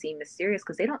why they seem mysterious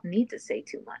because they don't need to say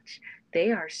too much.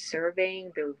 They are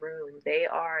surveying the room.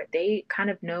 They kind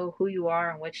of know who you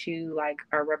are and what you like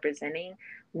are representing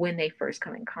when they first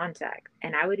come in contact.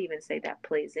 And I would even say that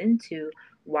plays into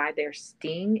why their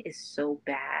sting is so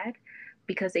bad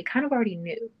because they kind of already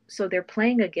knew. So they're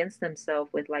playing against themselves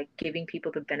with like giving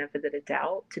people the benefit of the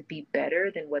doubt to be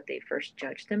better than what they first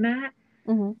judged them at,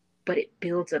 Mm-hmm. but it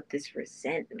builds up this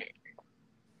resentment.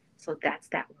 So that's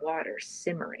that water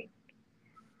simmering.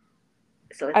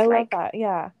 So I it's love like, that.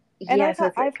 Yeah. And yeah, so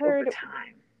it's I've like over heard,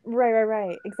 time.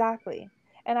 right, exactly.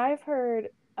 And I've heard,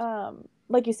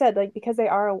 like you said, like because they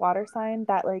are a water sign,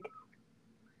 that like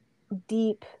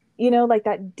deep, like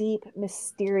that deep,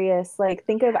 mysterious, like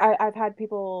think of, Yeah, I've had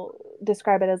people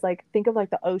describe it as like, think of like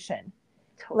the ocean.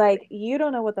 Like totally. you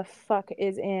don't know what the fuck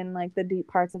is in like the deep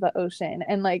parts of the ocean.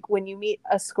 And like when you meet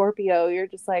a Scorpio, you're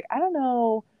just like, I don't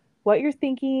know what you're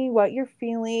thinking, what you're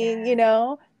feeling,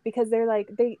 Yeah, because they're like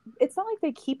it's not like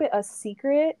they keep it a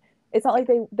secret. It's not like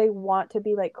they want to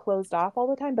be like closed off all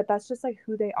the time, but that's just like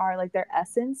who they are. Like their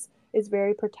essence is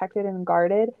very protected and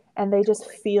guarded, and they just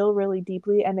totally. feel really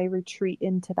deeply and they retreat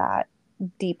into that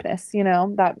deepness,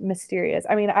 that mysterious.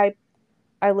 I mean,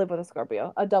 I live with a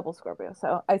Scorpio, a double Scorpio,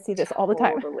 so I see this all the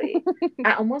time. Totally.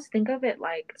 I almost think of it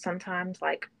like sometimes,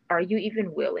 like, are you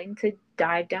even willing to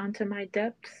dive down to my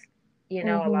depths?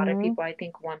 A lot of Mm-hmm. people I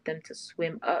think want them to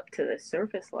swim up to the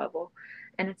surface level.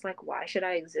 And it's like, why should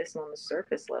I exist on the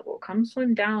surface level? Come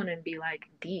swim down and be like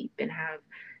deep and have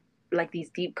like these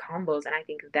deep combos. And I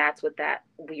think that's what that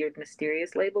weird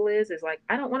mysterious label is like,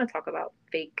 I don't want to talk about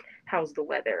fake how's the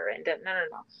weather and no,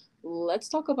 let's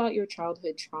talk about your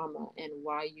childhood trauma and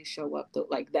why you show up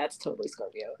like that's totally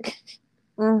Scorpio.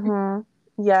 Mm-hmm.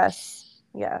 Yes.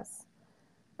 Yes.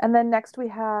 And then next we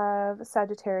have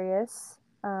Sagittarius,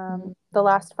 the Mm-hmm.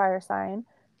 last fire sign.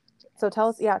 So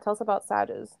Yes. tell us about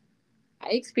Sages. I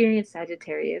experience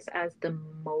Sagittarius as the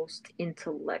most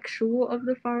intellectual of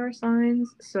the fire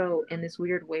signs. So in this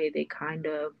weird way, they kind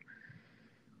of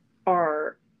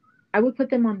are, I would put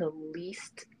them on the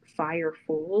least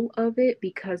fireful of it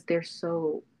because they're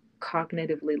so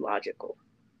cognitively logical.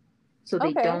 So they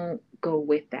Okay. don't go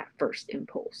with that first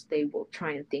impulse. They will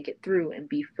try and think it through and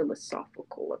be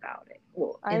philosophical about it.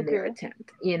 Well, I in their agree.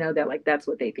 attempt, that like that's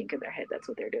what they think in their head, that's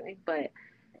what they're doing. But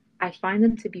I find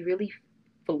them to be really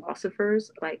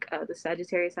philosophers. Like the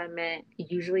Sagittarius I met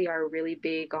usually are really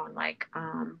big on like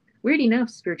weird enough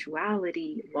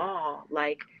spirituality, law.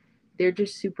 Like they're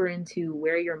just super into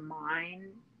where your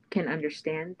mind can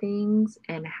understand things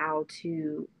and how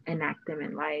to enact them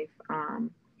in life.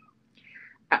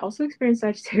 I also experienced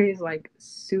Sagittarius like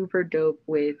super dope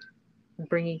with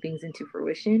bringing things into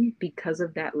fruition because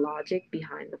of that logic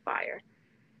behind the fire.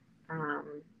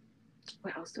 Um,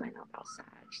 what else do I know about Sag?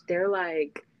 They're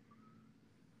like,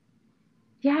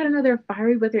 yeah, I don't know, they're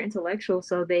fiery, but they're intellectual.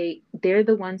 So they're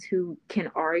the ones who can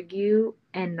argue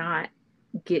and not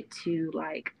get to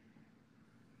like,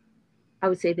 I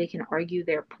would say they can argue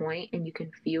their point and you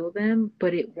can feel them,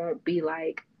 but it won't be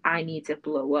like, I need to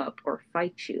blow up or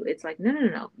fight you. It's like,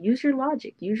 no. Use your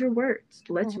logic, use your words.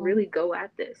 Let's Mm-hmm. really go at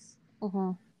this.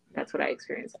 Mm-hmm. That's what I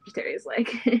experienced Sagittarius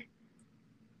like.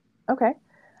 Okay.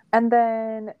 And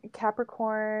then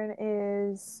Capricorn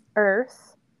is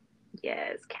Earth.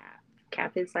 Yes, Cap.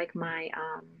 Cap is like my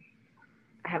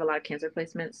I have a lot of Cancer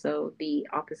placements, so the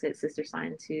opposite sister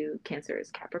sign to Cancer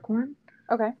is Capricorn.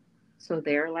 Okay. So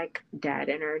they're like dad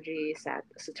energy,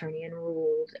 Saturnian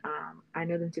ruled. I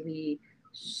know them to be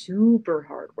super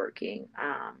hardworking.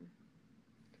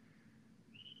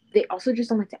 They also just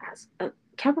don't like to ask.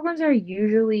 Capricorns are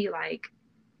usually like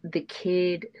the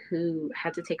kid who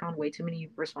had to take on way too many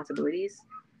responsibilities.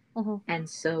 Mm-hmm. And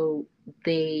so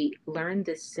they learn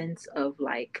this sense of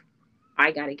like,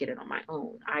 I got to get it on my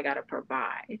own, I got to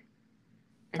provide.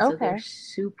 And so they're Okay.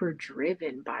 super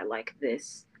driven by like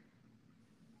this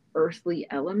earthly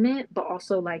element, but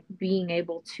also like being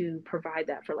able to provide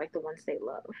that for like the ones they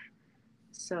love.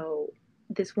 So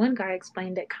this one guy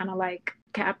explained it kind of like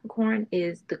Capricorn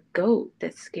is the goat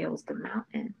that scales the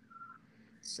mountain.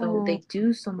 So Mm-hmm. they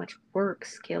do so much work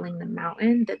scaling the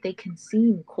mountain that they can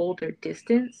seem colder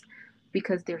distance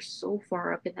because they're so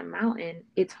far up in the mountain.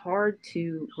 It's hard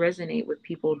to resonate with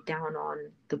people down on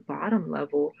the bottom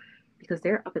level because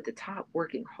they're up at the top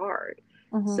working hard.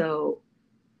 Mm-hmm. So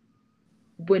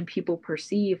when people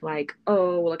perceive like,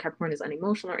 oh, well, a Capricorn is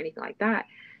unemotional or anything like that,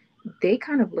 they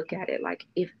kind of look at it like,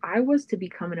 if I was to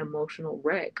become an emotional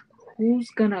wreck, who's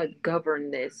gonna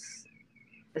govern this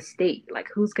estate? Like,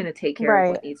 who's gonna take care of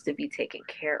Right. what needs to be taken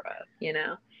care of? You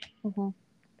know, Mm-hmm.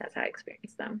 that's how I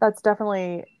experience them. That's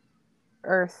definitely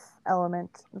earth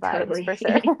element vibes Totally. for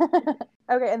sure.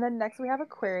 Okay, and then next we have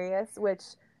Aquarius, which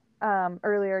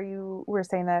earlier you were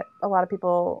saying that a lot of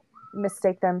people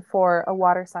mistake them for a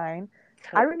water sign.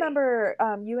 I Totally. remember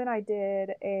you and I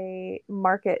did a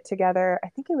market together. I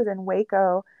think it was in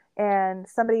Waco, and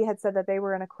somebody had said that they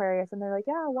were an Aquarius, and they're like,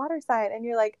 "Yeah, water sign," and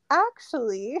you're like,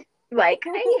 "Actually, Like,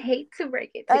 I hate to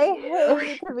break it to I you.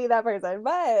 hate to be that person,"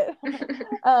 but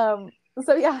um,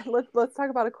 so yeah, let's talk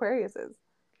about Aquariuses.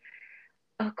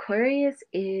 Aquarius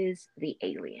is the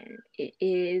alien. It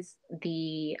is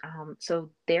the so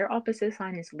their opposite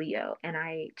sign is Leo, and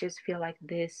I just feel like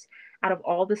this, out of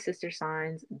all the sister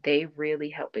signs, they really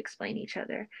help explain each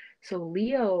other. So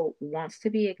Leo wants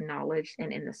to be acknowledged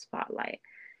and in the spotlight.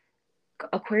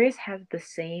 Aquarius has the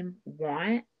same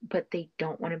want, but they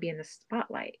don't want to be in the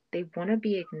spotlight. They want to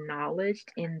be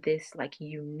acknowledged in this like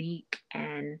unique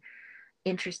and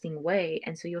interesting way.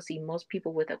 And so you'll see most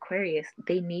people with Aquarius,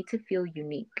 they need to feel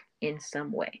unique in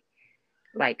some way.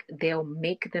 Like they'll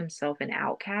make themselves an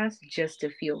outcast just to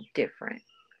feel different.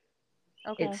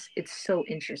 Okay. It's so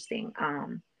interesting.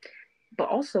 But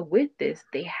also with this,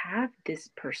 they have this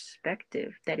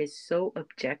perspective that is so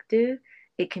objective,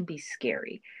 it can be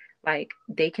scary. Like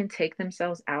they can take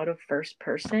themselves out of first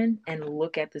person and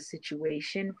look at the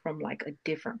situation from like a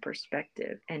different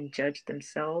perspective and judge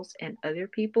themselves and other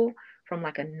people from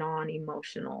like a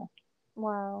non-emotional.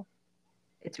 Wow.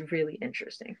 It's really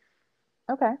interesting.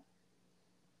 Okay.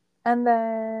 And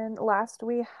then last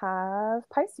we have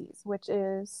Pisces, which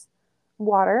is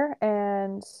water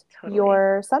and Totally.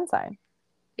 your sun sign.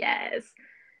 Yes.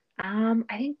 I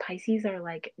think Pisces are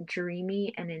like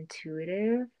dreamy and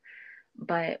intuitive,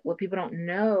 but what people don't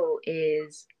know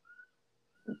is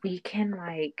we can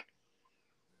like,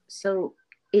 so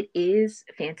it is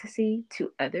fantasy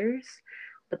to others,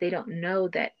 but they don't know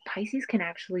that Pisces can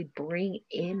actually bring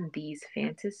in these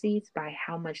fantasies by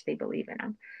how much they believe in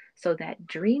them. So that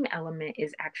dream element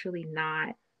is actually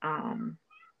not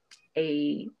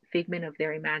a figment of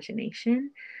their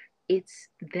imagination. It's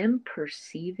them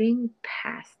perceiving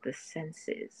past the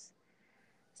senses.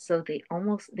 So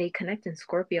they connect in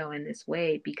Scorpio in this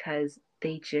way because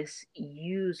they just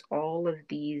use all of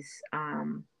these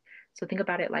so think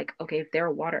about it like, okay, if they're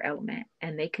a water element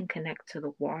and they can connect to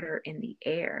the water in the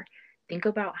air, think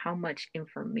about how much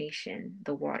information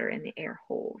the water and the air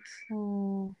holds.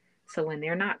 Hmm. So when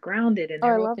they're not grounded and Oh, I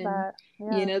they're up love in, that.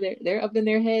 Yeah. they're up in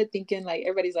their head thinking like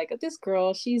everybody's like, oh, this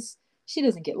girl, she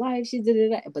doesn't get life, she did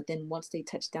it. But then once they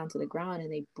touch down to the ground and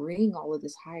they bring all of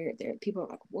this higher, there, people are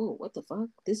like, whoa, what the fuck?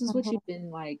 This is what Mm-hmm. you've been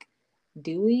like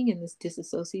doing in this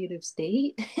disassociative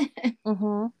state.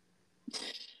 Mm-hmm.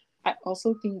 I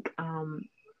also think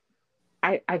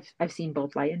I've seen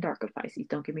both light and dark of Pisces.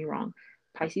 Don't get me wrong.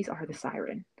 Pisces are the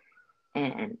siren,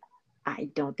 and I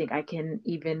don't think I can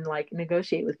even like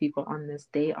negotiate with people on this.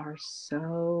 They are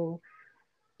so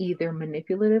either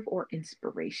manipulative or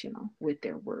inspirational with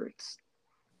their words.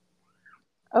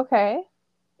 Okay.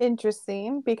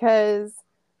 Interesting because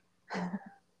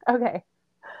okay.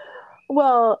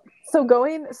 Well, so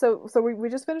we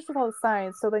just finished with all the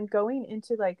signs. So then going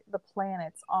into like the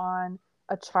planets on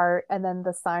a chart and then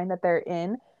the sign that they're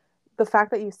in, the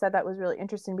fact that you said that was really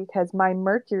interesting because my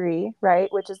Mercury, right,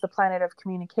 which is the planet of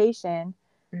communication,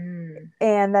 Mm,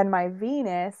 and then my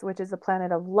Venus, which is the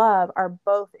planet of love, are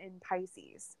both in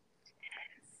Pisces.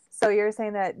 So you're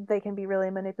saying that they can be really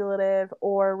manipulative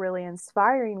or really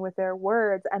inspiring with their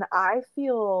words. And I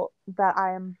feel that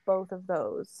I am both of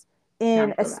those I in,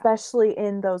 feel that. especially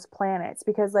in those planets.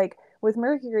 Because like with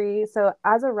Mercury, so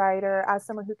as a writer, as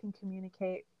someone who can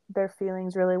communicate their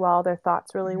feelings really well, their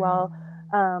thoughts really well,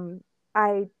 Mm, um,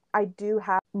 I do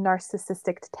have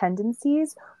narcissistic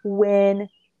tendencies when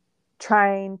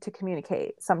trying to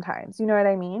communicate sometimes. You know what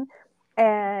I mean?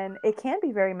 And it can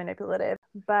be very manipulative.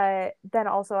 But then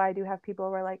also I do have people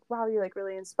who are like, wow, you like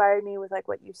really inspired me with like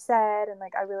what you said and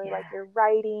like I really yeah. like your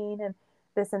writing and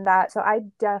this and that. So I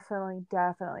definitely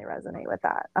resonate with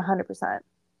that 100%.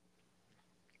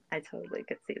 I totally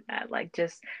could see that. Like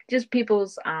just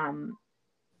people's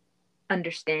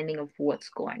understanding of what's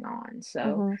going on. So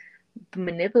Mm-hmm. the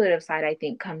manipulative side, I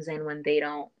think, comes in when they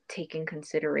don't take in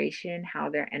consideration how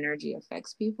their energy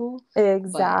affects people. But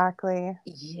Exactly.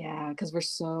 yeah, because we're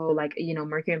so like,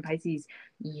 Mercury and Pisces,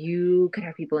 you could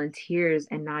have people in tears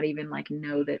and not even like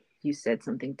know that you said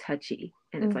something touchy.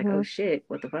 And it's like, Mm-hmm. oh shit,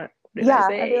 what the fuck? What did I Yeah,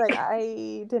 I'd be say? like,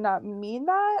 I did not mean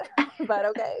that, but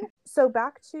okay. So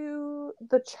back to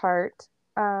the chart.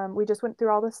 We just went through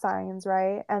all the signs,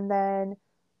 right? And then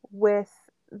with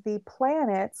the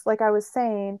planets, like I was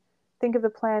saying, think of the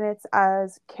planets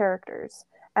as characters.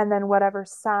 And then whatever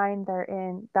sign they're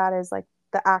in, that is like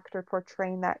the actor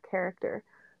portraying that character.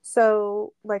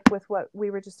 So, like with what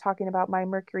we were just talking about, my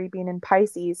Mercury being in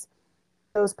Pisces,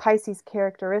 those Pisces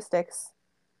characteristics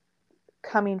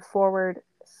coming forward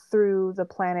through the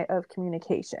planet of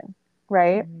communication,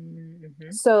 right?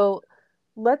 Mm-hmm. So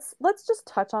let's just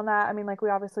touch on that. I mean, like we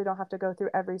obviously don't have to go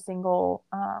through every single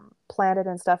planet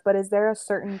and stuff, but is there a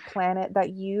certain planet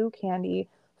that you, Candy,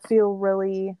 feel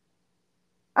really,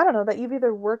 I don't know, that you've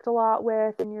either worked a lot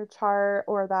with in your chart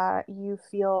or that you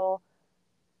feel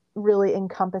really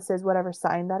encompasses whatever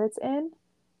sign that it's in?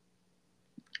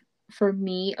 For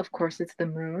me, of course, it's the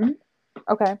moon.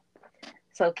 Okay.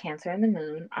 So Cancer and the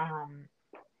moon.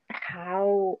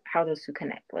 How those two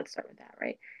connect? Let's start with that,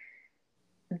 right?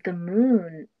 The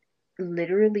moon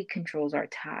literally controls our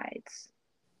tides.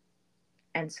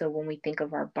 And so when we think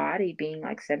of our body being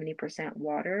like 70%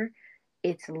 water,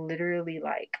 it's literally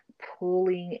like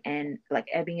pulling and like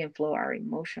ebbing and flow our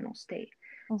emotional state.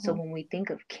 So Mm-hmm. when we think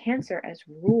of Cancer as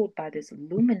ruled by this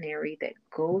luminary that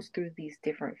goes through these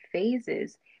different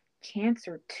phases,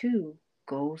 Cancer too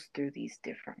goes through these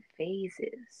different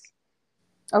phases.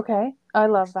 Okay. I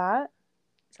love that.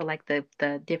 So like the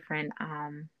different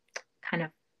kind of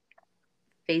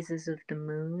phases of the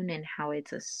moon and how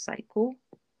it's a cycle,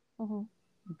 Mm-hmm.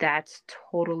 that's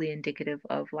totally indicative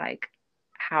of like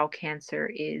how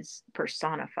Cancer is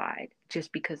personified,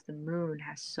 just because the moon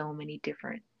has so many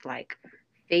different like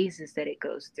phases that it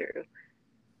goes through.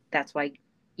 That's why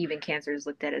even Cancer is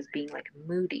looked at as being like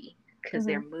moody, because Mm-hmm.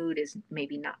 their mood is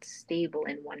maybe not stable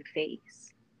in one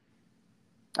phase.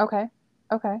 Okay.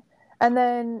 Okay. And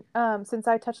then since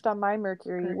I touched on my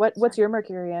Mercury, Good. what's Sorry. your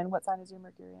Mercury in? What sign is your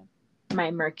Mercury in? My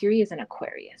Mercury is an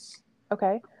Aquarius.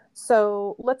 Okay.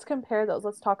 So let's compare those.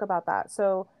 Let's talk about that.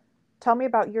 So tell me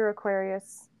about your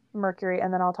Aquarius Mercury,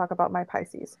 and then I'll talk about my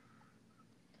Pisces.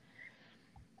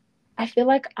 I feel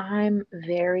like I'm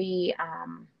very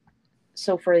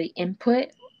so for the input,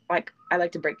 like I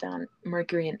like to break down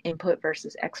Mercury and input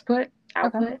versus Okay.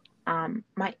 output.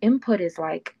 My input is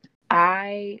like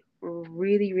I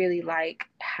really, really like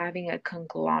having a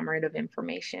conglomerate of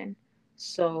information.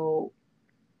 So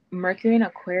Mercury and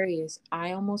Aquarius,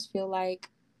 I almost feel like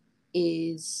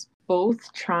is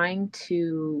both trying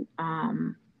to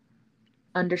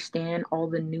understand all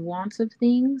the nuance of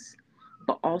things,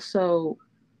 but also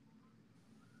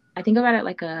I think about it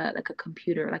like a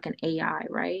computer, like an AI,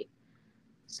 right?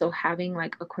 So having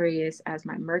like Aquarius as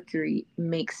my Mercury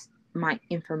makes my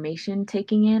information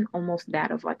taking in almost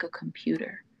that of like a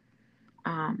computer.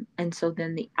 And so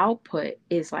then the output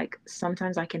is like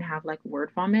sometimes I can have like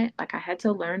word vomit. Like I had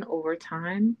to learn over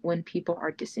time when people are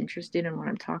disinterested in what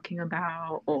I'm talking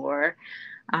about, or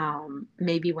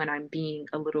maybe when I'm being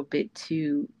a little bit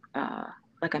too,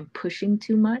 like I'm pushing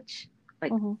too much,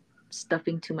 like Mm-hmm.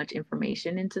 stuffing too much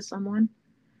information into someone.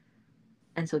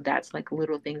 And so that's like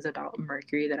little things about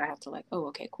Mercury that I have to like, oh,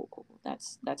 okay, cool.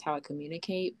 That's how I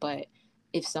communicate. But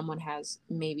if someone has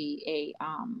maybe a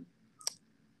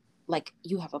like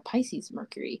you have a Pisces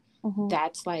Mercury, Mm-hmm.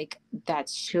 that's like that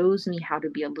shows me how to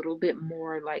be a little bit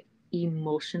more like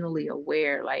emotionally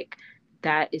aware. Like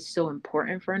that is so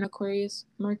important for an Aquarius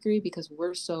Mercury because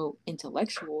we're so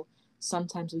intellectual.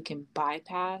 Sometimes we can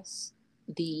bypass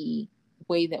the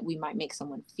way that we might make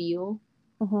someone feel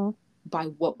Mm-hmm. by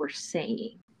what we're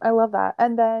saying. I love that.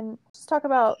 And then just talk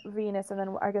about Venus, and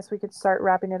then I guess we could start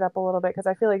wrapping it up a little bit because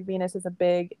I feel like Venus is a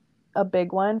big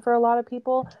one for a lot of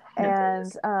people. It And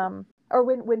is. or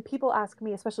when people ask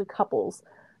me, especially couples,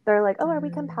 they're like, "Oh, are we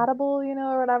Mm, compatible?"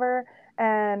 Or whatever,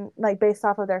 and like based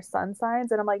off of their sun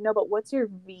signs. And I'm like, "No, but what's your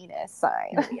Venus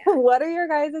sign? oh yeah, What are your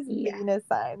guys' yeah, Venus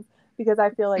signs?" Because I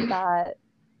feel like that.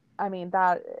 I mean,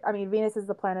 Venus is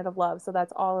the planet of love, so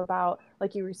that's all about,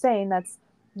 like you were saying, that's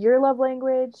your love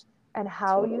language and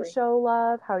how you totally. show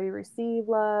love, how you receive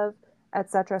love,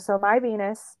 etc. So my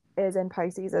Venus is in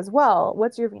Pisces as well.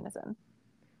 What's your Venus in?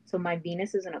 So my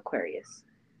Venus is an Aquarius.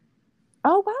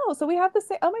 Oh wow, so we have the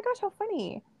same. Oh my gosh, how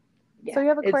funny. So Yeah, you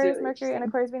have it's Aquarius really Mercury and interesting.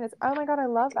 Aquarius Venus. Oh my god, I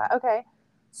love that. Okay.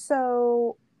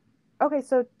 So Okay,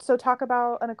 so talk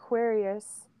about an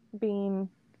Aquarius being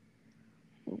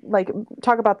like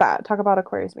talk about that. Talk about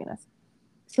Aquarius Venus.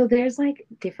 So there's like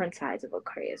different sides of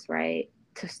Aquarius, right?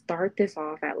 To start this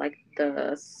off at like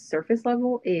the surface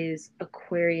level is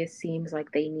Aquarius seems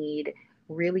like they need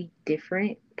really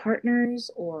different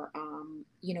partners or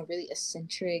really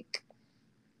eccentric,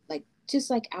 like just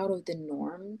like out of the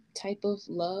norm type of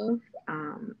love.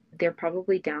 They're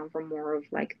probably down for more of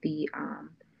like the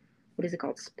what is it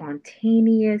called?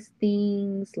 Spontaneous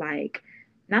things, like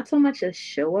not so much a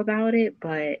show about it,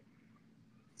 but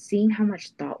seeing how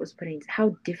much thought was put into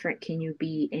how different can you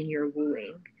be in your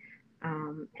wooing.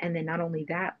 And then not only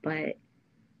that, but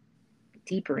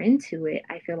deeper into it,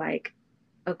 I feel like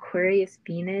Aquarius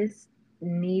Venus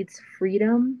needs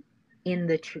freedom in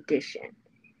the tradition.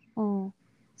 Mm,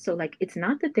 So, like, it's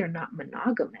not that they're not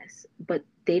monogamous, but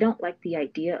they don't like the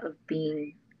idea of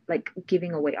being like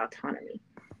giving away autonomy.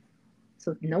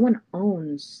 So, no one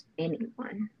owns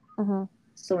anyone. mm-hmm.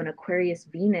 So, an Aquarius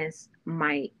Venus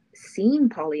might seem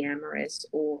polyamorous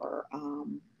or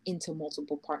into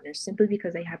multiple partners simply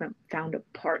because they haven't found a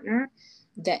partner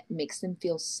that makes them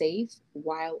feel safe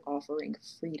while offering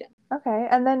freedom. Okay,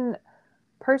 and then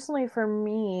personally for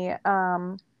me,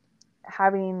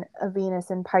 having a Venus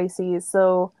in Pisces,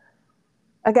 so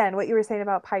again, what you were saying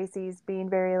about Pisces being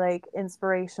very like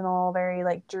inspirational, very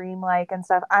like dreamlike and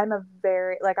stuff. I'm a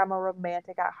very like I'm a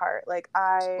romantic at heart. Like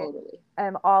I Totally.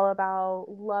 am all about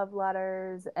love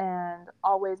letters and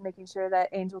always making sure that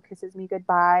Angel kisses me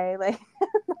goodbye, like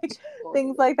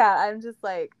things Totally. like that. I'm just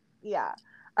like, yeah.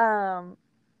 Um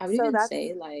I would so even that's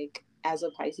say, like, as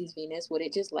a Pisces Venus, would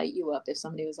it just light you up if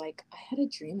somebody was like, I had a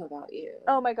dream about you?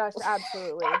 oh my gosh,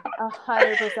 absolutely.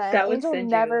 100%. That would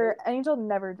send you, Angel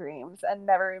never dreams and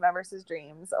never remembers his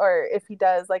dreams. Or if he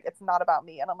does, like it's not about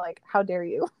me. And I'm like, how dare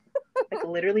you? like,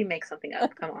 literally make something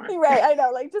up. Come on. Right, I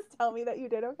know, like just tell me that you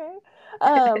did, okay.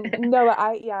 No, but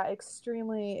I yeah,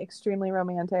 extremely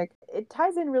romantic. It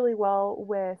ties in really well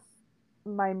with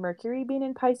my Mercury being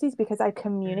in Pisces because I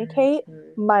communicate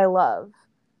Mm-hmm. my love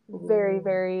Ooh.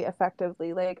 very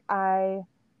effectively. Like I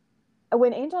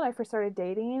when Angel and I first started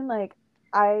dating, like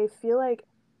I feel like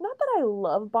not that I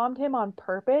love bombed him on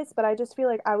purpose, but I just feel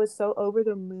like I was so over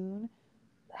the moon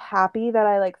happy that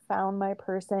I like found my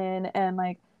person and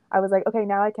like I was like, okay,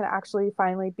 now I can actually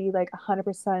finally be like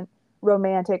 100%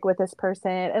 romantic with this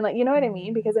person. And like, you know what I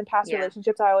mean? Mm. Because in past Yeah.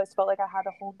 relationships, I always felt like I had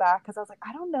to hold back because I was like,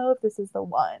 I don't know if this is the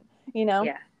one, you know?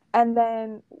 Yeah. And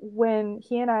then when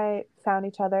he and I found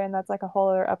each other, and that's like a whole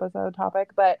other episode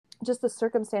topic, but just the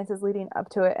circumstances leading up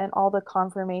to it and all the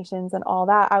confirmations and all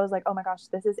that, I was like, oh my gosh,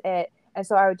 this is it. And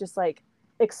so I would just like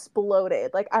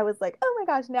exploded. Like I was like, oh my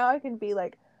gosh, now I can be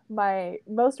like my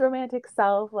most romantic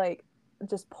self, like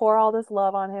just pour all this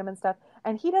love on him and stuff.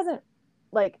 And he doesn't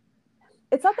like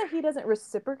it's not that he doesn't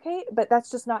reciprocate, but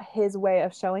that's just not his way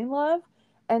of showing love.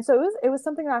 And so it was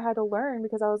something that I had to learn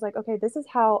because I was like, okay, this is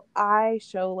how I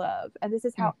show love and this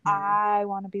is how Mm-hmm. I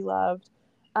want to be loved.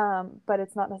 But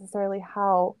it's not necessarily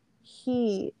how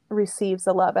he receives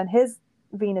the love. And his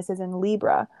Venus is in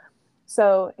Libra.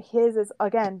 So his is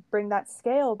again bring that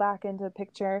scale back into the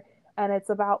picture and it's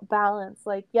about balance.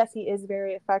 Like yes, he is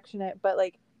very affectionate, but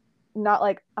like not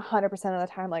like 100% of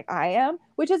the time like I am,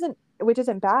 which isn't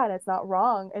bad. It's not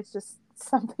wrong. It's just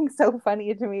something so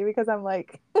funny to me because I'm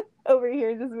like over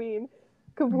here just being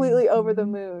completely over the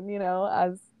Mm-hmm. moon,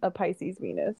 as a Pisces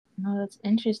Venus. No, that's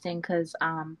interesting because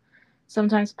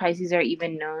sometimes Pisces are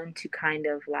even known to kind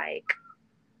of like,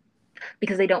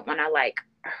 because they don't want to like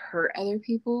hurt other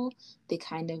people, they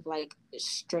kind of like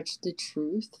stretch the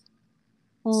truth.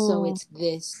 So Mm, it's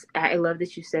this, I love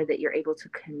that you said that you're able to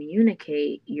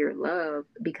communicate your love,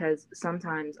 because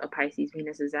sometimes a Pisces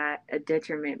Venus is at a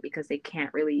detriment because they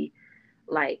can't really,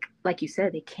 like you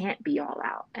said, they can't be all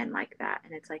out and like that.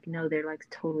 And it's like, no, they're like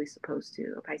totally supposed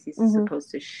to. A Pisces is mm-hmm,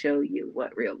 supposed to show you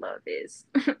what real love is.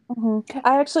 mm-hmm.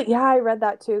 I actually, yeah, I read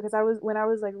that too because when I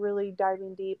was like really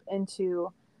diving deep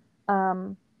into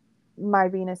um my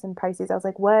Venus and Pisces. I was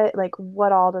like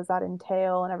what all does that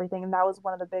entail and everything. And that was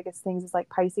one of the biggest things is like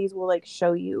Pisces will like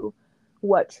show you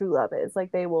what true love is.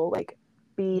 Like they will like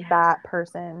be Yeah. that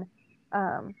person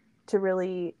to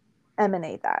really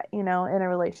emanate that, in a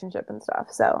relationship and stuff.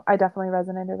 So I definitely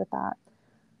resonated with that.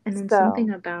 And then So,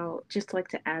 something about, just like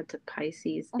to add to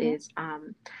Pisces, mhm. is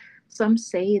some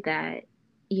say that,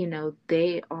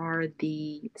 they are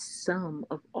the sum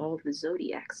of all the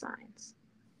zodiac signs.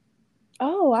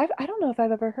 Oh, I don't know if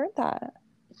I've ever heard that.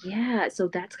 Yeah, so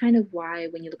that's kind of why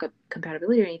when you look up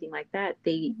compatibility or anything like that,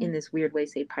 they, Mhm. in this weird way,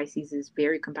 say Pisces is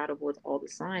very compatible with all the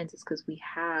signs. It's because we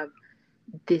have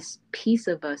this piece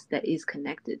of us that is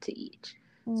connected to each.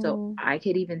 So Mm. I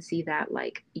could even see that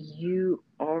like you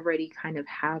already kind of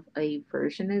have a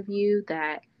version of you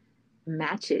that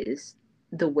matches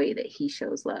the way that he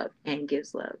shows love and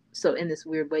gives love. So in this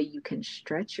weird way, you can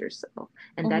stretch yourself,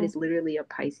 and that Mm-hmm. is literally a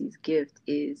Pisces gift.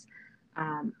 Is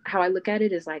how I look at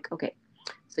it is like, okay,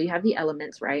 so you have the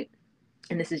elements, right?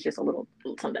 And this is just a little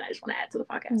something I just want to add to the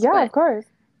podcast, Yeah, of but course.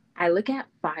 I look at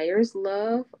fire's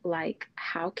love like,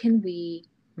 how can we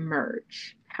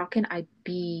merge? How can I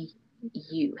be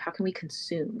you? How can we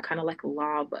consume? Kind of like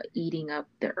lava eating up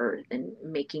the earth and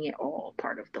making it all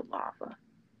part of the lava.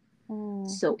 Mm.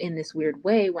 So in this weird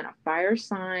way, when a fire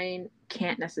sign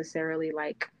can't necessarily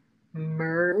like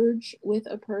merge with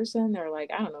a person, they're like,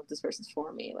 I don't know if this person's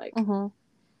for me. Like, Mm-hmm.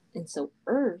 and so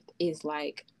earth is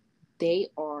like they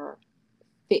are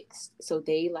fixed. So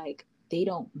they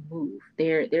don't move.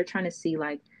 They're trying to see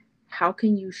like, how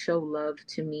can you show love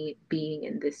to me being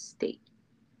in this state?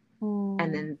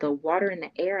 And Mm. then the water and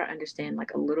the air, I understand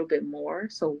like a little bit more.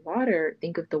 So water,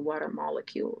 think of the water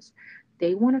molecules.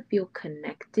 They want to feel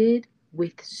connected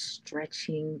with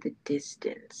stretching the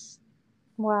distance.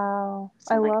 Wow.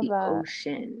 I So like love the that.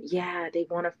 ocean, yeah, they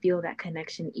want to feel that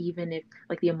connection, even if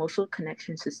like the emotional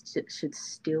connection should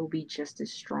still be just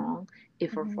as strong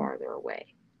if we're Mm-hmm. farther away.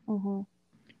 Mm-hmm.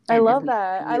 I And then love we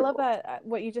that. I love feel, that.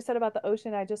 What you just said about the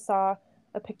ocean, I just saw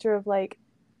a picture of like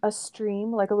a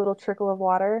stream, like a little trickle of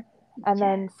water, and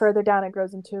then yes, further down it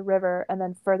grows into a river, and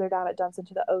then further down it dumps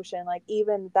into the ocean. Like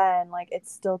even then, like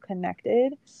it's still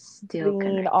connected still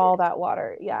between all connected. that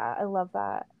water. Yeah, I love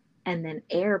that. And then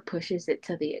air pushes it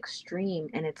to the extreme,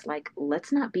 and it's like,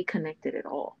 let's not be connected at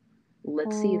all.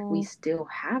 Let's see if we Mm, still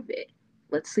have it.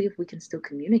 Let's see if we can still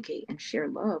communicate and share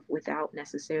love without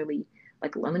necessarily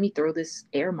like, let me throw this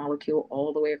air molecule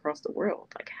all the way across the world.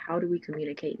 Like, how do we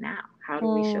communicate now? How do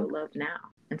we show mm, love now?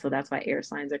 And so that's why air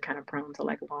signs are kind of prone to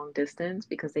like long distance,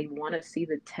 because they want to see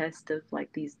the test of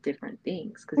like these different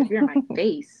things. Because if you're in my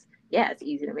face, yeah, it's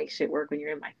easy to make shit work when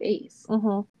you're in my face.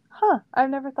 mm-hmm. Huh. I've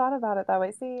never thought about it that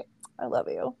way. See, I love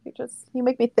you. You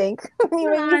make me think. You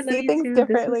No, make me I love see you things too. This was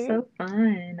differently. so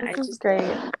fun. This I is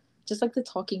great. just like the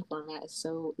talking format is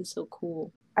so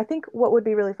cool. I think what would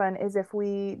be really fun is if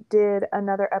we did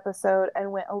another episode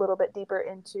and went a little bit deeper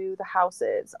into the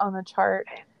houses on the chart.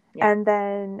 Okay. Yeah. And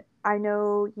then I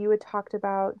know you had talked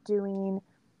about doing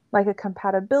like a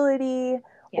compatibility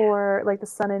Yeah. or like the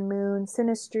sun and moon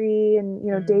synastry and,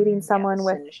 dating Yeah, the someone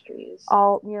with synastries.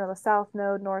 all, the south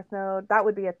node, north node. That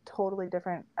would be a totally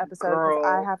different episode because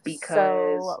I Girl, have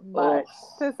because so oh, much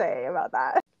to say about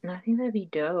that. I think that'd be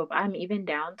dope. I'm even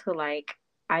down to like,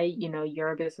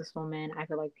 you're a businesswoman. I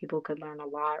feel like people could learn a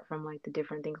lot from like the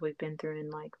different things we've been through in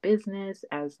like business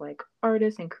as like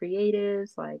artists and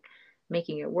creatives, like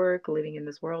making it work, living in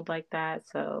this world like that.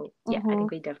 So yeah, I Mm-hmm.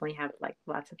 think we definitely have like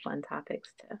lots of fun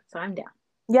topics too. So I'm down.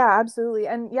 Yeah, absolutely.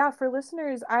 And yeah, for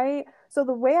listeners, so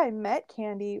the way I met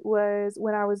Candy was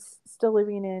when I was still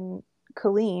living in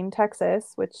Killeen,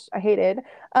 Texas, which I hated.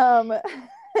 Um,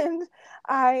 and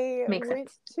I Makes went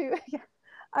sense. to yeah,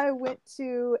 I went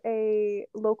to a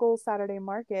local Saturday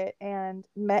market and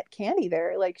met Candy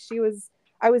there.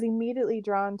 I was immediately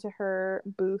drawn to her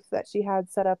booth that she had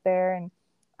set up there,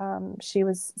 and she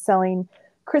was selling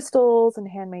crystals and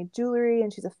handmade jewelry,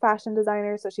 and she's a fashion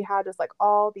designer, so she had just like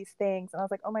all these things, and I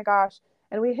was like, oh my gosh.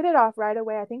 And we hit it off right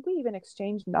away. I think we even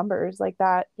exchanged numbers like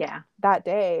Yeah. that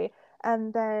day.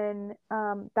 And then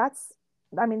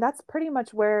that's pretty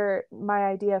much where my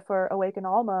idea for Awaken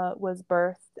Alma was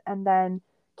birthed. And then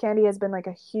Candy has been like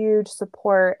a huge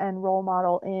support and role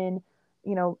model in,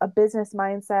 a business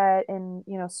mindset and,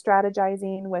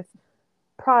 strategizing with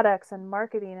products and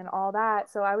marketing and all that.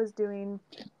 So I was doing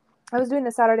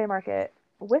the Saturday market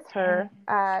with Yeah.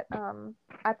 her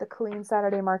at the Clean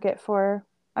Saturday market for,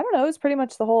 I don't know, it was pretty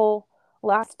much the whole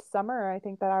last summer I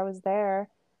think that I was there.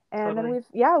 And then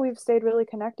Totally. we've stayed really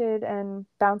connected and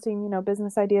bouncing,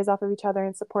 business ideas off of each other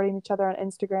and supporting each other on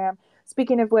Instagram.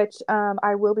 Speaking of which,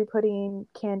 I will be putting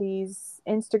Candy's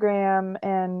Instagram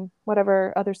and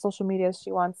whatever other social medias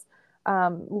she wants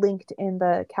linked in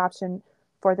the caption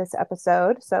for this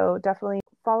episode. So definitely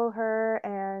follow her.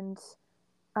 And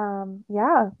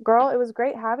yeah, girl, it was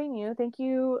great having you. Thank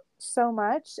you so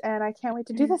much. And I can't wait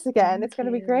to do this again. It's Thank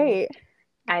going to be you. great.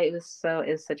 It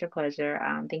was such a pleasure.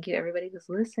 Thank you everybody who's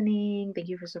listening. Thank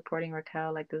you for supporting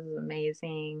Raquel. Like, this is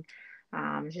amazing.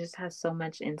 She just has so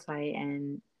much insight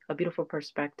and a beautiful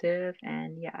perspective.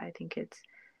 And yeah, I think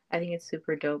it's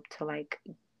super dope to like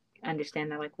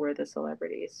understand that like we're the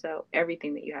celebrities. So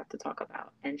everything that you have to talk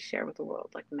about and share with the world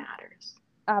like matters.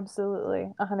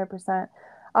 Absolutely. 100%.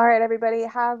 All right, everybody,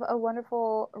 have a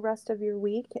wonderful rest of your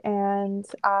week. And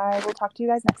I will talk to you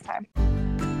guys next time.